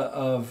idea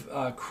of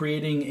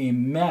creating a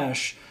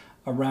mesh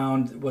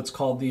around what's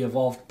called the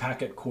evolved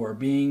packet core,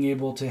 being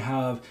able to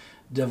have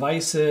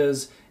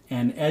devices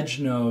and edge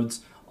nodes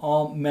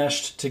all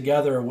meshed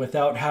together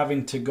without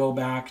having to go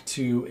back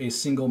to a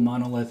single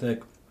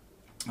monolithic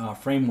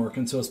framework.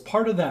 And so as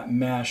part of that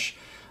mesh,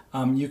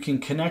 you can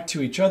connect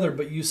to each other,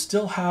 but you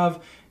still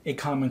have a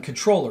common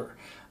controller.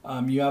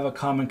 You have a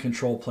common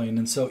control plane.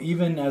 And so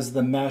even as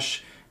the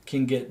mesh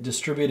can get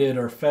distributed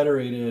or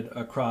federated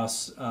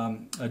across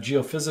a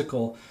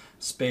geophysical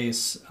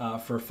space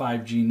for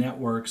 5G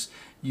networks,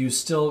 you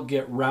still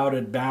get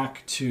routed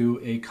back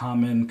to a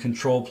common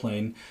control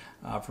plane,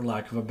 for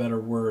lack of a better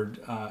word,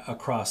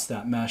 across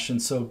that mesh.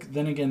 And so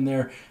then again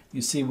there,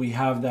 you see we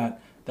have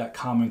that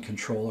common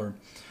controller.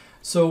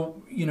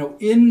 So,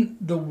 in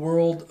the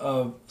world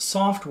of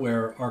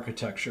software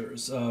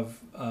architectures, of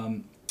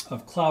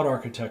cloud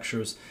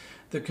architectures,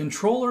 the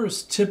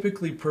controllers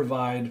typically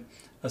provide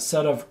a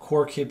set of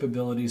core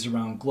capabilities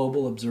around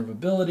global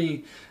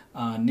observability,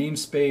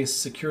 namespace,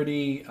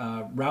 security,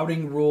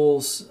 routing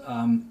rules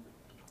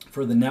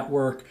for the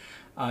network.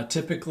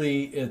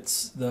 Typically,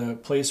 it's the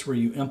place where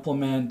you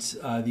implement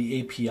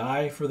the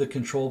API for the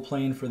control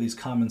plane for these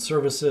common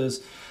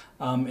services.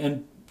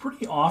 And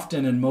pretty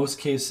often, in most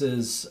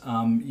cases,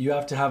 you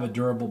have to have a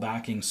durable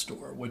backing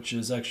store, which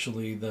is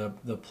actually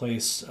the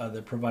place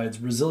that provides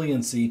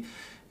resiliency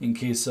in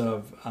case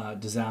of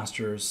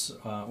disasters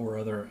or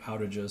other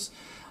outages.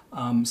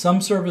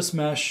 Some service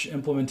mesh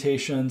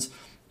implementations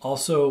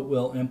also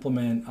will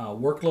implement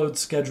workload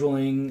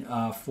scheduling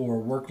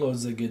for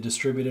workloads that get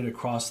distributed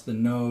across the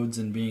nodes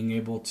and being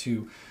able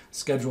to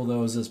schedule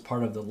those as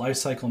part of the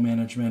lifecycle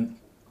management.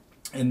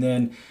 And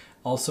then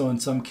also in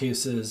some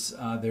cases,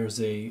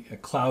 there's a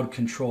cloud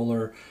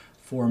controller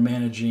for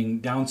managing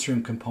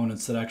downstream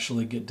components that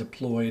actually get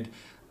deployed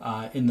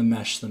in the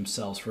mesh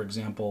themselves. For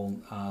example,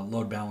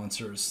 load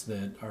balancers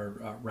that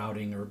are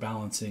routing or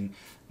balancing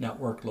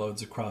network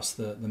loads across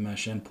the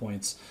mesh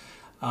endpoints.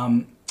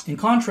 In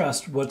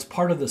contrast, what's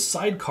part of the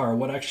sidecar,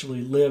 what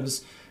actually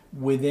lives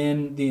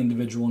within the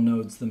individual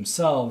nodes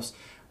themselves,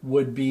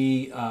 would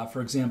be,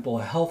 for example,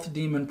 a health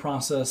daemon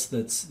process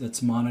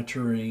that's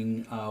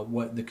monitoring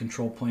what the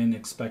control plane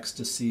expects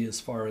to see as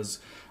far as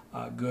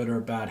good or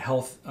bad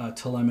health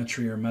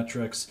telemetry or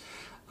metrics.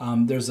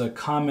 There's a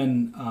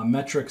common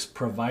metrics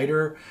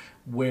provider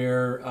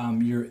where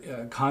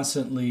you're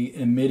constantly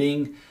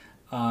emitting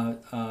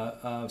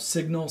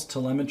signals,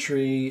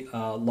 telemetry,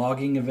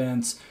 logging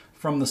events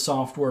from the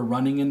software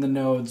running in the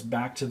nodes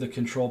back to the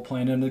control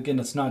plane. And again,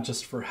 it's not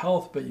just for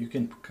health, but you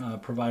can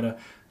provide a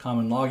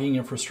common logging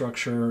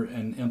infrastructure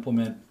and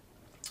implement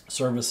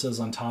services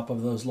on top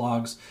of those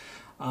logs.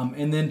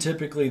 And then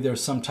typically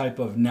there's some type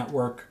of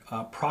network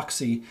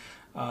proxy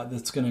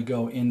that's going to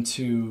go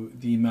into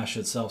the mesh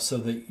itself so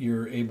that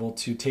you're able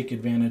to take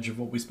advantage of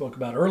what we spoke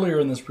about earlier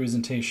in this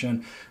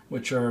presentation,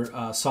 which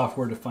are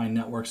software-defined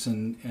networks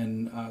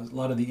and a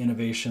lot of the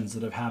innovations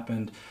that have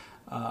happened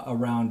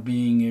around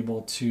being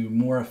able to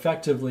more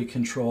effectively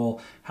control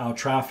how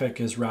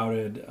traffic is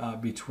routed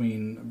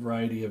between a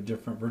variety of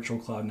different virtual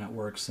cloud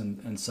networks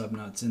and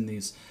subnets in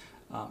these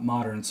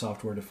modern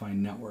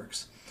software-defined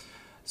networks.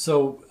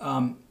 So,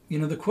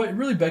 it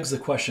really begs the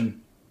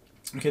question,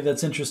 okay,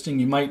 that's interesting.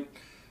 You might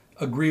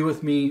agree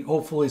with me,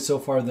 hopefully so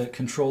far, that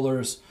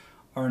controllers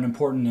are an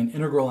important and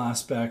integral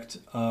aspect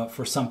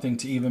for something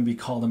to even be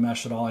called a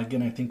mesh at all.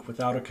 Again, I think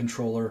without a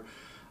controller,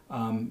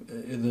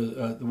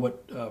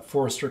 what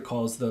Forrester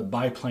calls the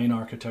biplane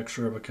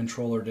architecture of a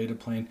controller data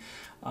plane,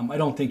 I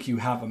don't think you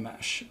have a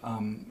mesh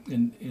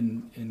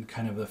in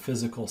kind of the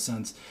physical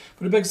sense.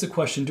 But it begs the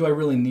question, do I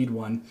really need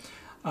one?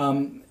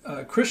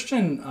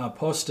 Christian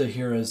Posta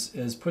here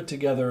has put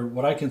together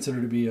what I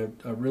consider to be a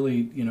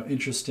really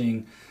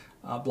interesting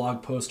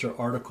blog post or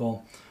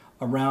article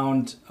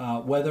around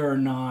whether or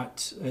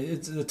not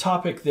it's the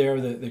topic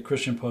there that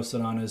Christian posted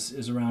on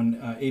is around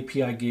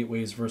API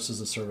gateways versus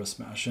a service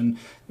mesh. And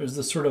there's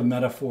this sort of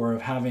metaphor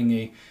of having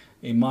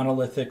a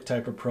monolithic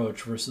type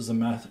approach versus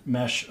a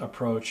mesh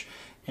approach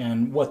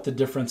and what the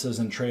differences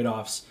and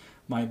trade-offs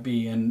might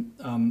be. And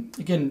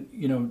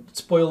again,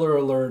 spoiler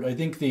alert, I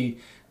think the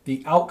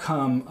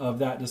outcome of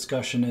that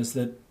discussion is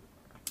that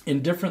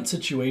in different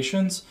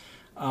situations,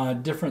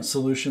 different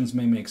solutions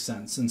may make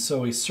sense. And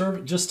so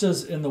just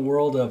as in the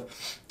world of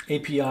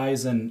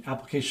APIs and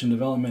application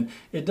development,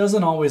 it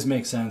doesn't always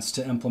make sense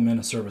to implement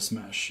a service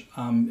mesh.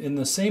 In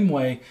the same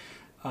way,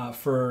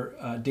 for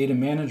data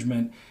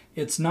management,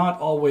 it's not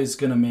always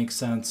going to make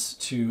sense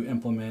to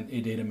implement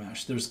a data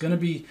mesh. There's going to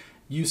be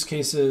use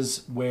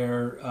cases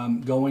where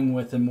going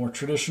with a more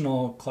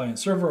traditional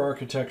client-server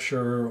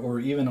architecture or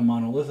even a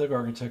monolithic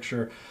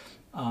architecture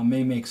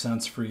may make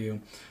sense for you.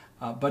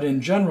 But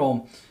in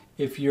general,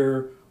 if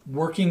you're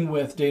working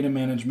with data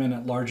management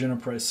at large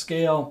enterprise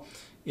scale,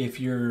 if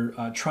you're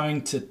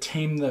trying to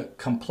tame the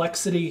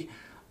complexity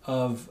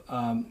of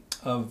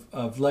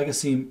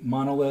legacy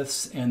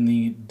monoliths and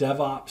the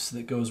DevOps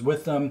that goes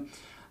with them,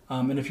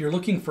 and if you're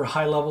looking for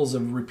high levels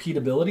of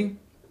repeatability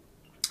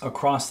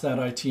across that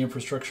IT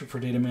infrastructure for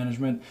data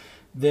management,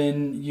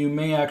 then you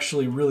may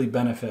actually really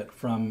benefit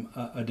from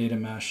a data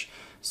mesh.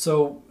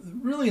 So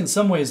really, in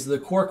some ways, the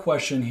core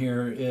question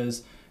here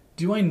is,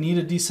 do I need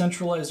a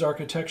decentralized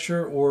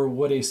architecture, or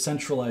would a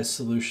centralized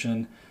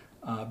solution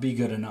be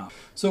good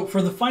enough? So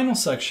for the final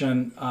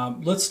section,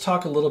 let's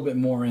talk a little bit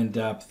more in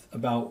depth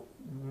about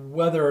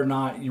whether or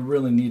not you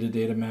really need a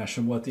data mesh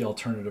and what the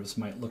alternatives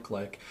might look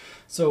like.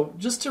 So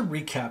just to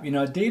recap,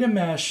 a data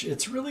mesh,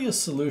 it's really a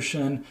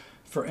solution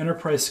for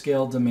enterprise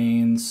scale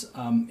domains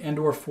and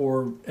or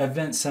for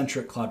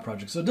event-centric cloud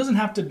projects. So it doesn't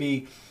have to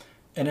be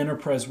an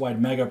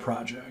enterprise-wide mega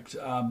project,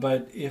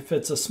 but if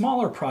it's a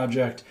smaller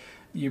project,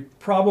 you're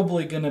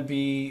probably going to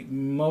be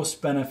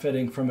most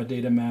benefiting from a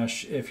data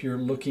mesh if you're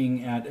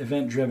looking at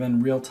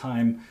event-driven,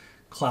 real-time,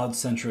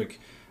 cloud-centric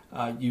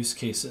use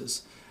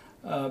cases.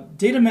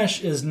 Data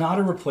mesh is not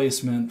a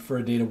replacement for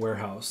a data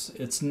warehouse.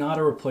 It's not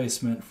a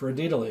replacement for a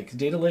data lake.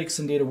 Data lakes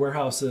and data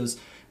warehouses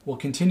will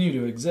continue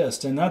to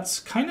exist, and that's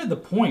kind of the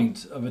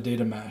point of a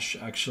data mesh,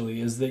 actually,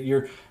 is that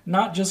you're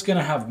not just going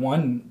to have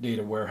one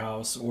data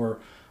warehouse or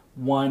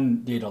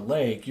one data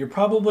lake. You're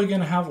probably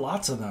going to have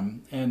lots of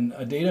them, and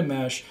a data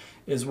mesh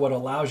is what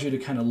allows you to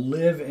kind of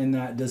live in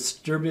that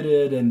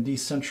distributed and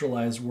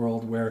decentralized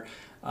world where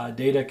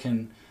data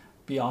can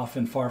be off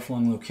in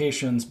far-flung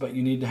locations, but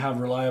you need to have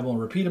reliable and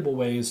repeatable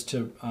ways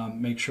to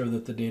make sure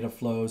that the data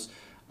flows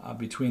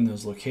between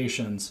those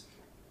locations.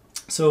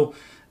 So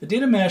the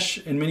data mesh,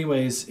 in many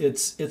ways,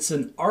 it's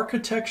an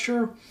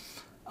architecture,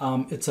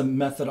 it's a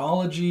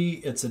methodology,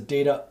 it's a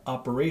data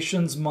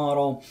operations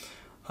model.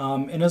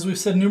 And as we've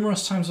said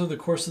numerous times over the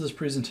course of this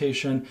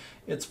presentation,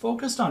 it's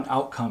focused on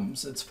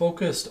outcomes. It's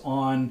focused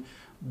on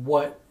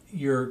what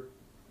your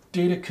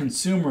data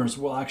consumers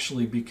will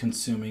actually be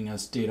consuming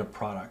as data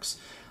products.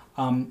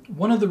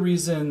 One of the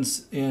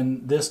reasons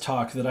in this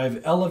talk that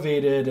I've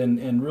elevated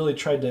and really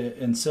tried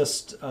to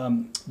insist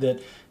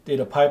that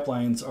data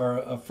pipelines are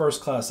a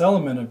first-class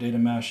element of data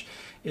mesh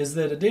is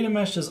that a data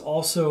mesh is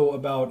also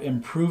about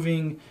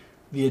improving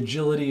the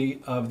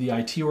agility of the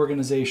IT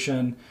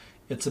organization.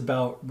 It's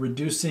about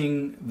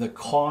reducing the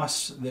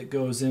cost that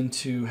goes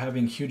into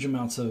having huge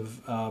amounts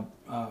of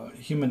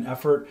human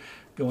effort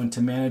go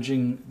into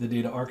managing the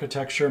data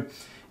architecture.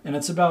 And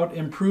it's about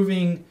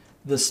improving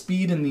the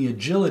speed and the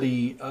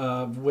agility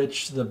of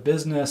which the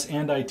business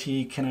and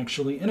IT can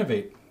actually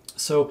innovate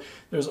So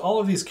there's all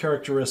of these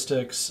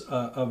characteristics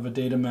of a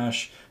data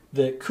mesh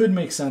that could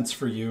make sense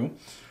for you.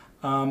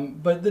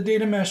 But the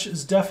data mesh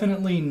is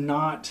definitely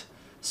not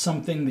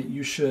something that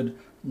you should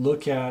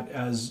look at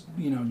as,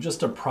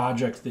 just a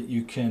project that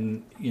you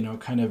can,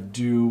 kind of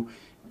do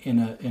in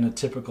a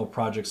typical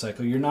project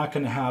cycle. You're not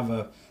going to have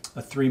a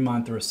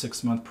 3-month or a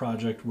 6-month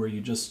project where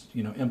you just,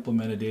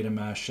 implement a data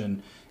mesh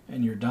and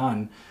you're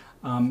done.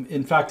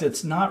 In fact,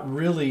 it's not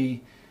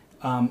really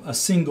a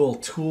single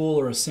tool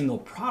or a single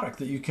product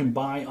that you can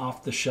buy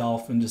off the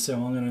shelf and just say,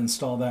 well, I'm going to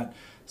install that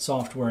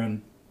software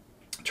and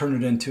turn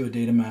it into a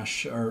data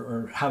mesh,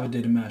 or have a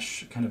data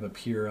mesh kind of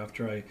appear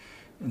after I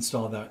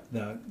install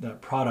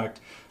that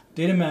product.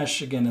 Data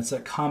mesh, again, it's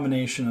that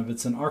combination of,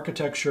 it's an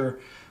architecture,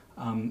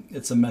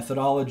 it's a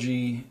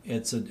methodology,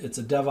 it's a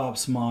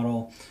DevOps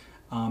model,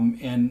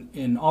 and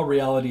in all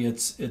reality,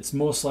 it's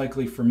most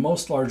likely, for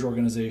most large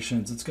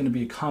organizations, it's going to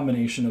be a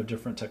combination of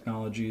different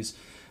technologies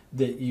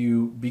that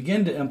you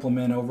begin to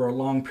implement over a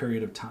long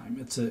period of time.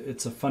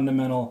 It's a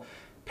fundamental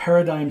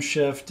paradigm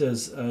shift,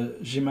 as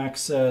Zhimak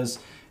says.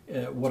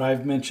 What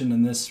I've mentioned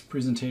in this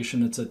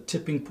presentation, it's a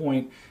tipping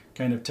point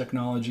kind of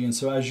technology. And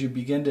so as you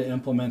begin to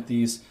implement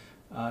these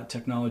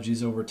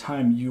technologies over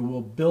time, you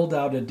will build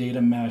out a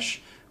data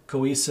mesh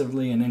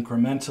cohesively and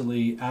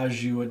incrementally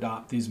as you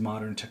adopt these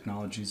modern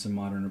technologies and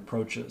modern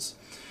approaches.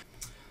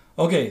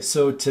 Okay,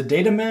 so to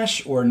data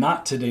mesh or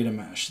not to data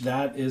mesh?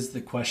 That is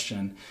the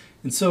question.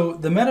 And so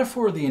the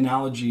metaphor, the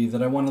analogy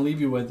that I want to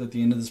leave you with at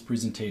the end of this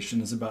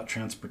presentation is about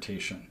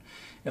transportation.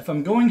 If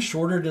I'm going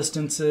shorter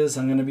distances,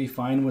 I'm going to be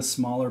fine with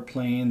smaller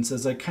planes.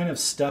 As I kind of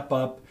step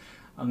up,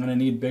 I'm going to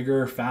need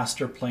bigger,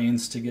 faster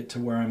planes to get to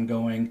where I'm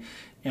going.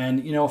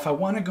 And, if I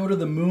want to go to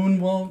the moon,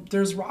 well,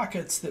 there's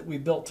rockets that we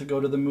built to go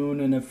to the moon.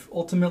 And if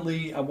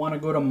ultimately I want to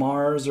go to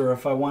Mars, or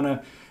if I want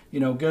to,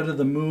 go to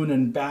the moon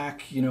and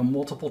back,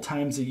 multiple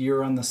times a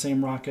year on the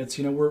same rockets,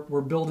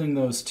 we're building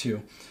those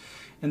too.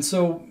 And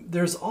so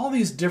there's all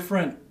these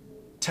different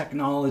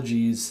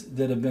technologies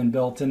that have been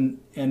built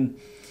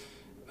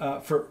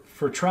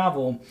for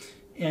travel,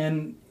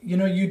 and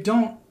you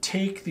don't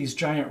take these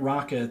giant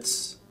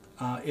rockets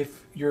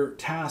if your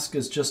task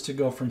is just to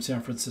go from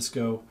San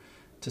Francisco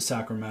to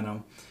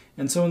Sacramento.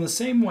 And so in the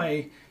same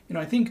way,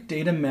 I think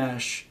data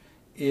mesh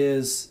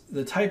is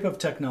the type of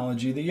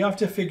technology that you have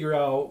to figure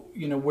out,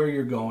 where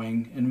you're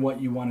going and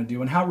what you want to do,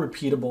 and how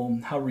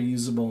repeatable, how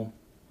reusable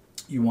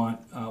you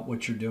want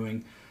what you're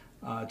doing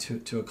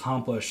to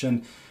accomplish.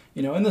 And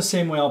in the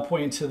same way, I'll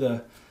point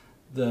to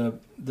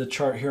the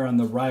chart here on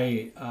the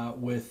right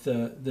with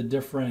the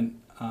different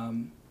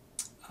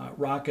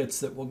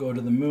rockets that will go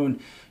to the moon.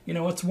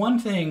 It's one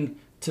thing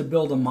to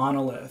build a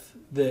monolith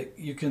that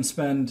you can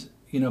spend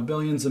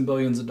billions and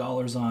billions of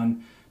dollars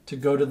on to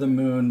go to the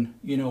moon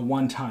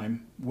one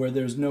time, where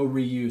there's no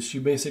reuse.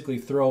 You basically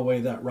throw away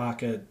that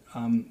rocket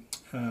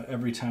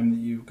every time that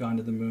you've gone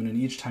to the moon, and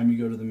each time you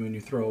go to the moon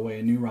you throw away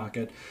a new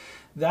rocket.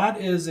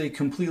 That is a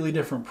completely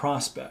different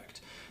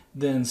prospect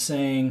than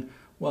saying,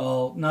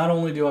 well, not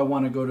only do I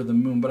want to go to the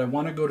moon, but I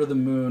want to go to the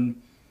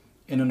moon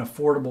in an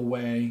affordable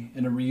way,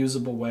 in a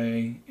reusable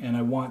way, and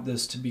I want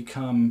this to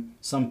become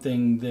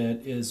something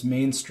that is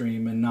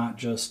mainstream and not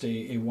just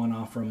a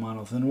one-off or a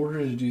monolith. In order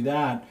to do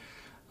that,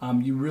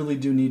 you really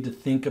do need to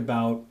think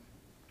about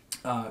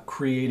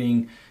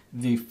creating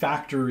the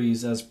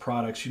factories as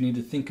products. You need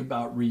to think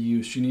about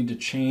reuse. You need to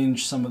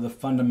change some of the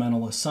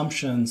fundamental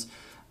assumptions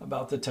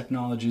about the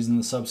technologies and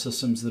the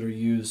subsystems that are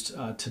used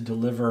to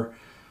deliver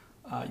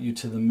you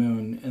to the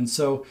moon. And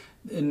so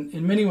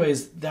in many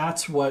ways,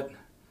 that's what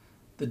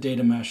the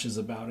data mesh is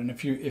about. And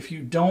if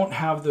you don't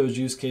have those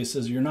use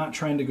cases, you're not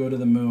trying to go to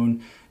the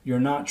moon, you're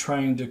not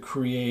trying to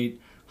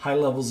create high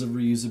levels of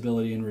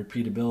reusability and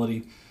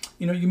repeatability,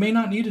 you may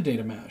not need a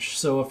data mesh.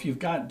 So if you've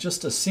got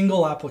just a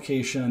single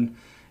application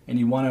and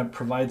you want to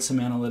provide some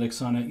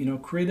analytics on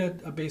it, create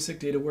a basic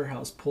data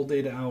warehouse, pull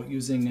data out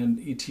using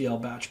an ETL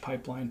batch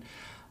pipeline.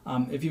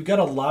 If you've got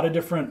a lot of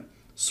different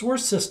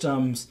source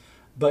systems,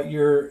 but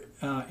your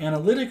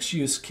analytics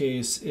use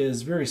case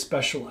is very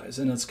specialized,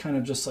 and it's kind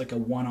of just like a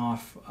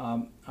one-off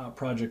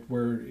project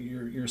where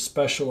you're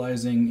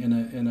specializing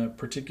in a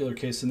particular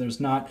case, and there's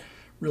not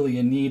really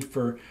a need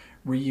for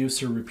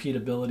reuse or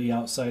repeatability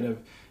outside of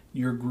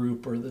your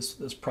group or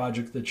this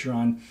project that you're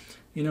on.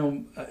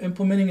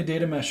 Implementing a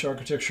data mesh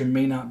architecture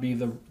may not be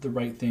the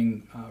right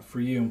thing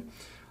for you.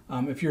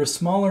 If you're a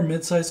smaller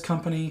mid-sized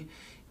company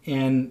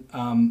and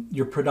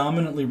you're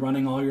predominantly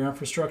running all your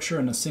infrastructure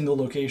in a single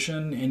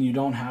location, and you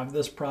don't have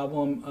this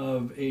problem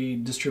of a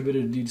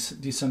distributed,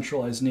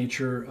 decentralized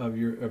nature of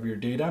your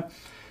data,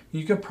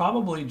 you could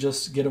probably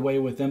just get away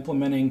with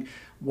implementing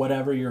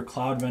whatever your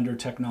cloud vendor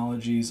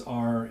technologies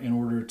are in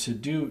order to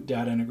do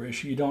data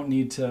integration. You don't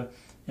need to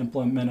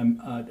implement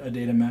a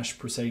data mesh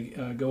per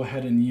se. Go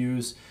ahead and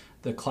use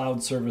the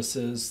cloud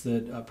services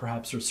that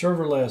perhaps are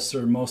serverless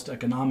or most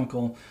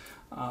economical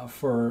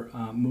for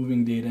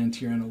moving data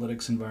into your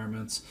analytics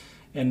environments.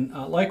 And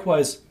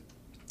likewise,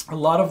 a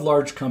lot of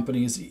large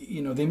companies,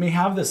 they may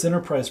have this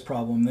enterprise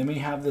problem, they may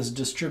have this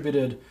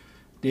distributed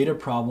data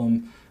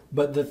problem,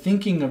 but the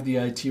thinking of the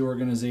IT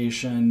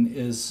organization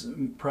is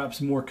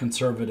perhaps more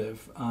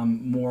conservative,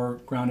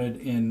 more grounded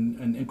in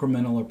an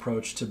incremental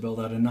approach to build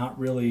out, and not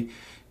really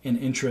an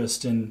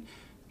interest in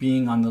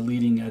being on the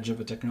leading edge of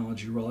a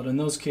technology rollout. In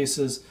those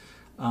cases,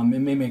 it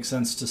may make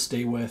sense to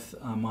stay with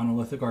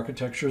monolithic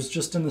architectures,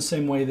 just in the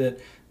same way that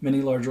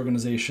many large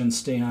organizations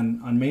stay on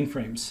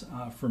mainframes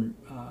for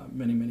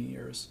many, many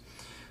years.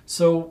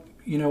 So,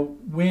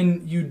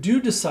 when you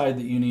do decide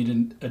that you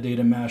need a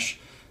data mesh,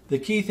 the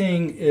key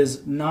thing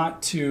is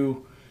not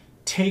to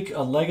take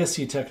a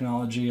legacy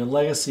technology, a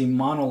legacy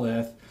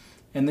monolith,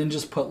 and then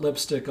just put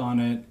lipstick on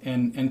it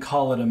and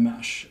call it a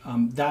mesh.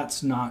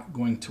 That's not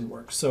going to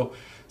work. So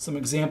some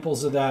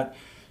examples of that,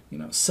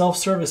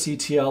 self-service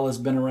ETL has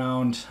been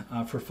around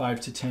for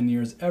 5 to 10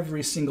 years.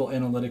 Every single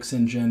analytics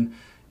engine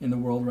in the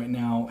world right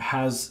now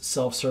has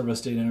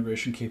self-service data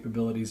integration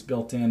capabilities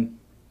built in.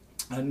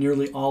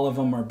 Nearly all of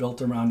them are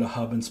built around a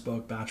hub and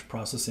spoke batch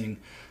processing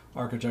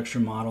architecture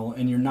model,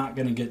 and you're not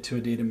going to get to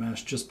a data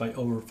mesh just by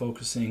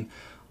over-focusing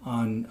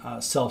on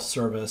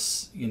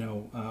self-service,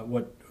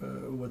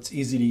 what's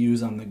easy to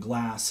use on the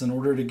glass. In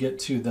order to get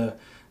to the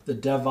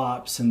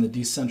DevOps and the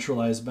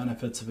decentralized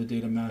benefits of a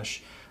data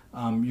mesh,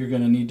 you're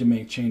going to need to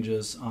make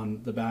changes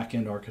on the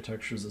back-end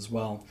architectures as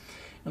well.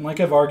 And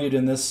like I've argued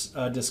in this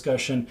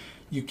discussion,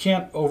 you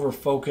can't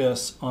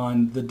over-focus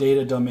on the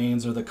data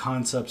domains or the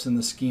concepts and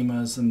the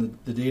schemas and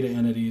the data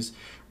entities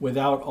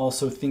without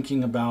also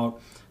thinking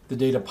about the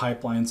data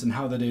pipelines and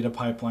how the data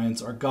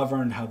pipelines are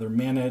governed, how they're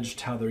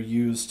managed, how they're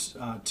used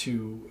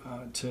to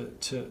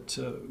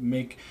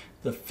make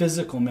the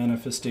physical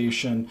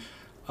manifestation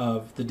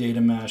of the data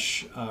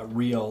mesh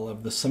real,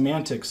 of the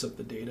semantics of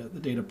the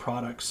data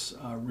products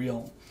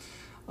real.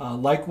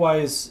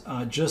 Likewise,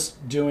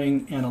 just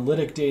doing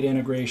analytic data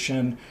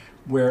integration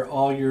where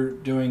all you're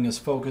doing is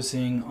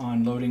focusing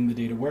on loading the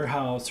data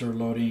warehouse or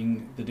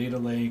loading the data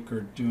lake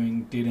or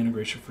doing data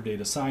integration for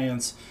data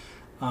science.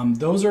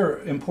 Those are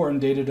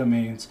important data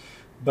domains,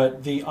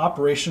 but the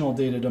operational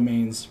data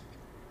domains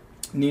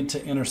need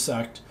to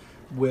intersect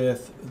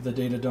with the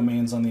data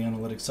domains on the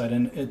analytics side.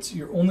 And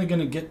you're only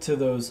going to get to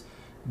those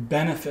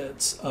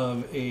benefits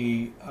of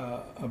a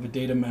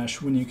data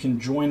mesh when you can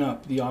join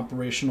up the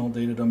operational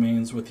data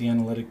domains with the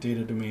analytic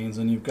data domains,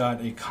 and you've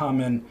got a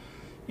common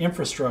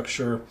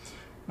infrastructure,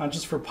 not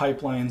just for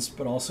pipelines,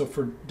 but also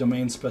for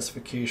domain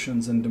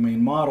specifications and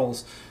domain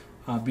models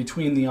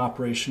between the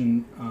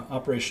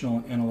operational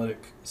and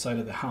analytic side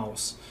of the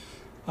house.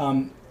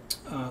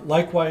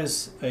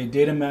 Likewise, a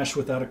data mesh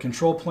without a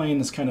control plane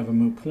is kind of a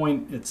moot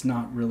point. It's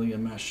not really a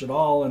mesh at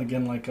all. And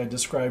again, like I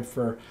described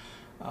for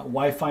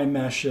Wi-Fi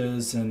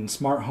meshes and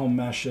smart home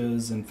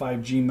meshes and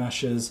 5G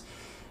meshes,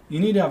 you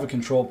need to have a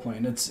control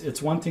plane.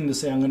 It's one thing to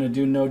say I'm going to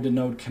do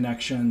node-to-node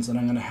connections and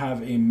I'm going to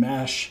have a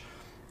mesh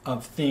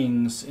of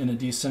things in a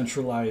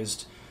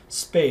decentralized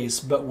space,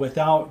 but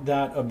without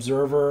that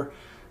observer,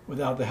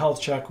 without the health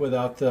check,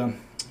 without the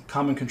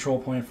common control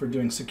point for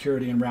doing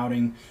security and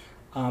routing,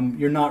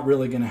 you're not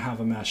really going to have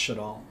a mesh at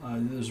all.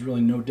 There's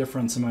really no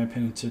difference, in my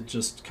opinion, to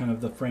just kind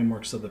of the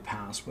frameworks of the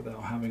past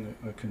without having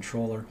a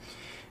controller.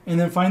 And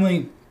then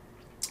finally,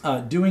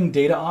 doing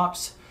data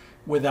ops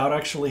without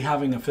actually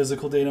having a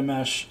physical data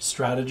mesh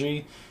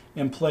strategy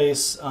in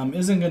place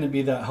isn't going to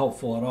be that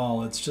helpful at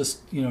all. It's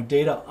just,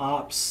 data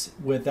ops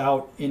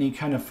without any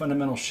kind of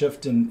fundamental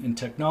shift in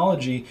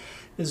technology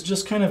is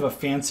just kind of a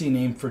fancy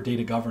name for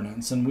data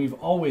governance. And we've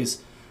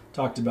always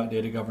talked about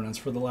data governance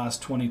for the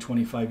last 20,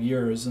 25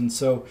 years. And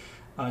so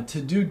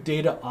to do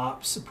data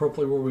ops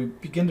appropriately, where we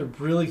begin to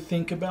really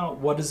think about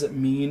what does it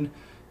mean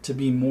to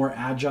be more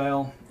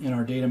agile in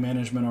our data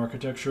management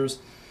architectures,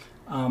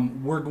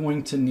 we're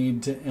going to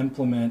need to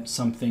implement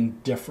something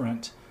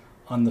different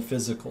on the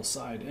physical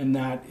side, and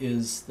that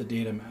is the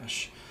data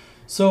mesh.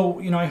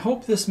 So, I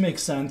hope this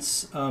makes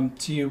sense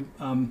to you.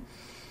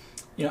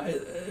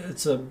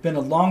 It's been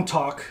a long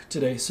talk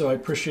today, so I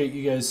appreciate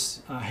you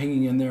guys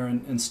hanging in there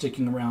and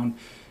sticking around.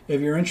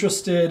 If you're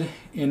interested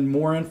in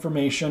more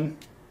information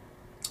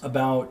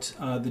about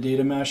the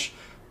data mesh,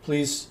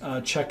 please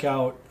check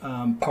out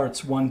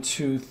parts 1,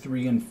 2,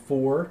 3, and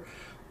 4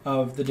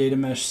 of the data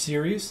mesh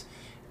series.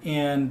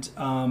 And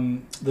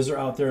those are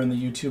out there in the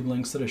YouTube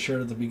links that I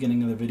shared at the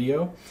beginning of the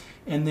video.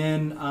 And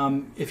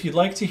then if you'd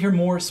like to hear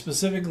more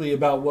specifically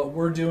about what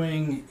we're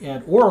doing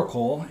at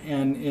Oracle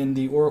and in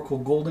the Oracle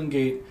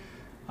GoldenGate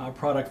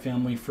product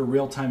family for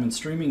real-time and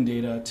streaming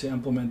data to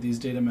implement these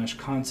data mesh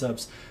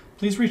concepts,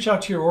 please reach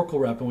out to your Oracle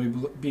rep, and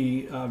we'd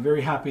be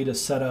very happy to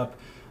set up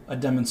a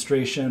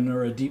demonstration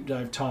or a deep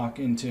dive talk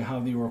into how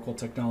the Oracle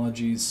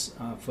technologies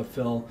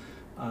fulfill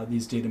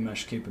these data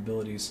mesh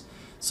capabilities.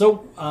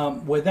 So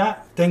with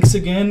that, thanks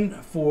again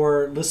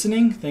for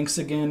listening. Thanks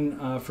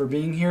again for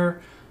being here.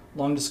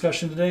 Long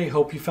discussion today.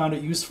 Hope you found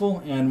it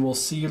useful, and we'll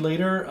see you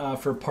later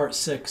for part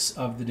 6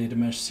 of the data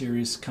mesh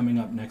series coming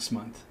up next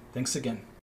month. Thanks again.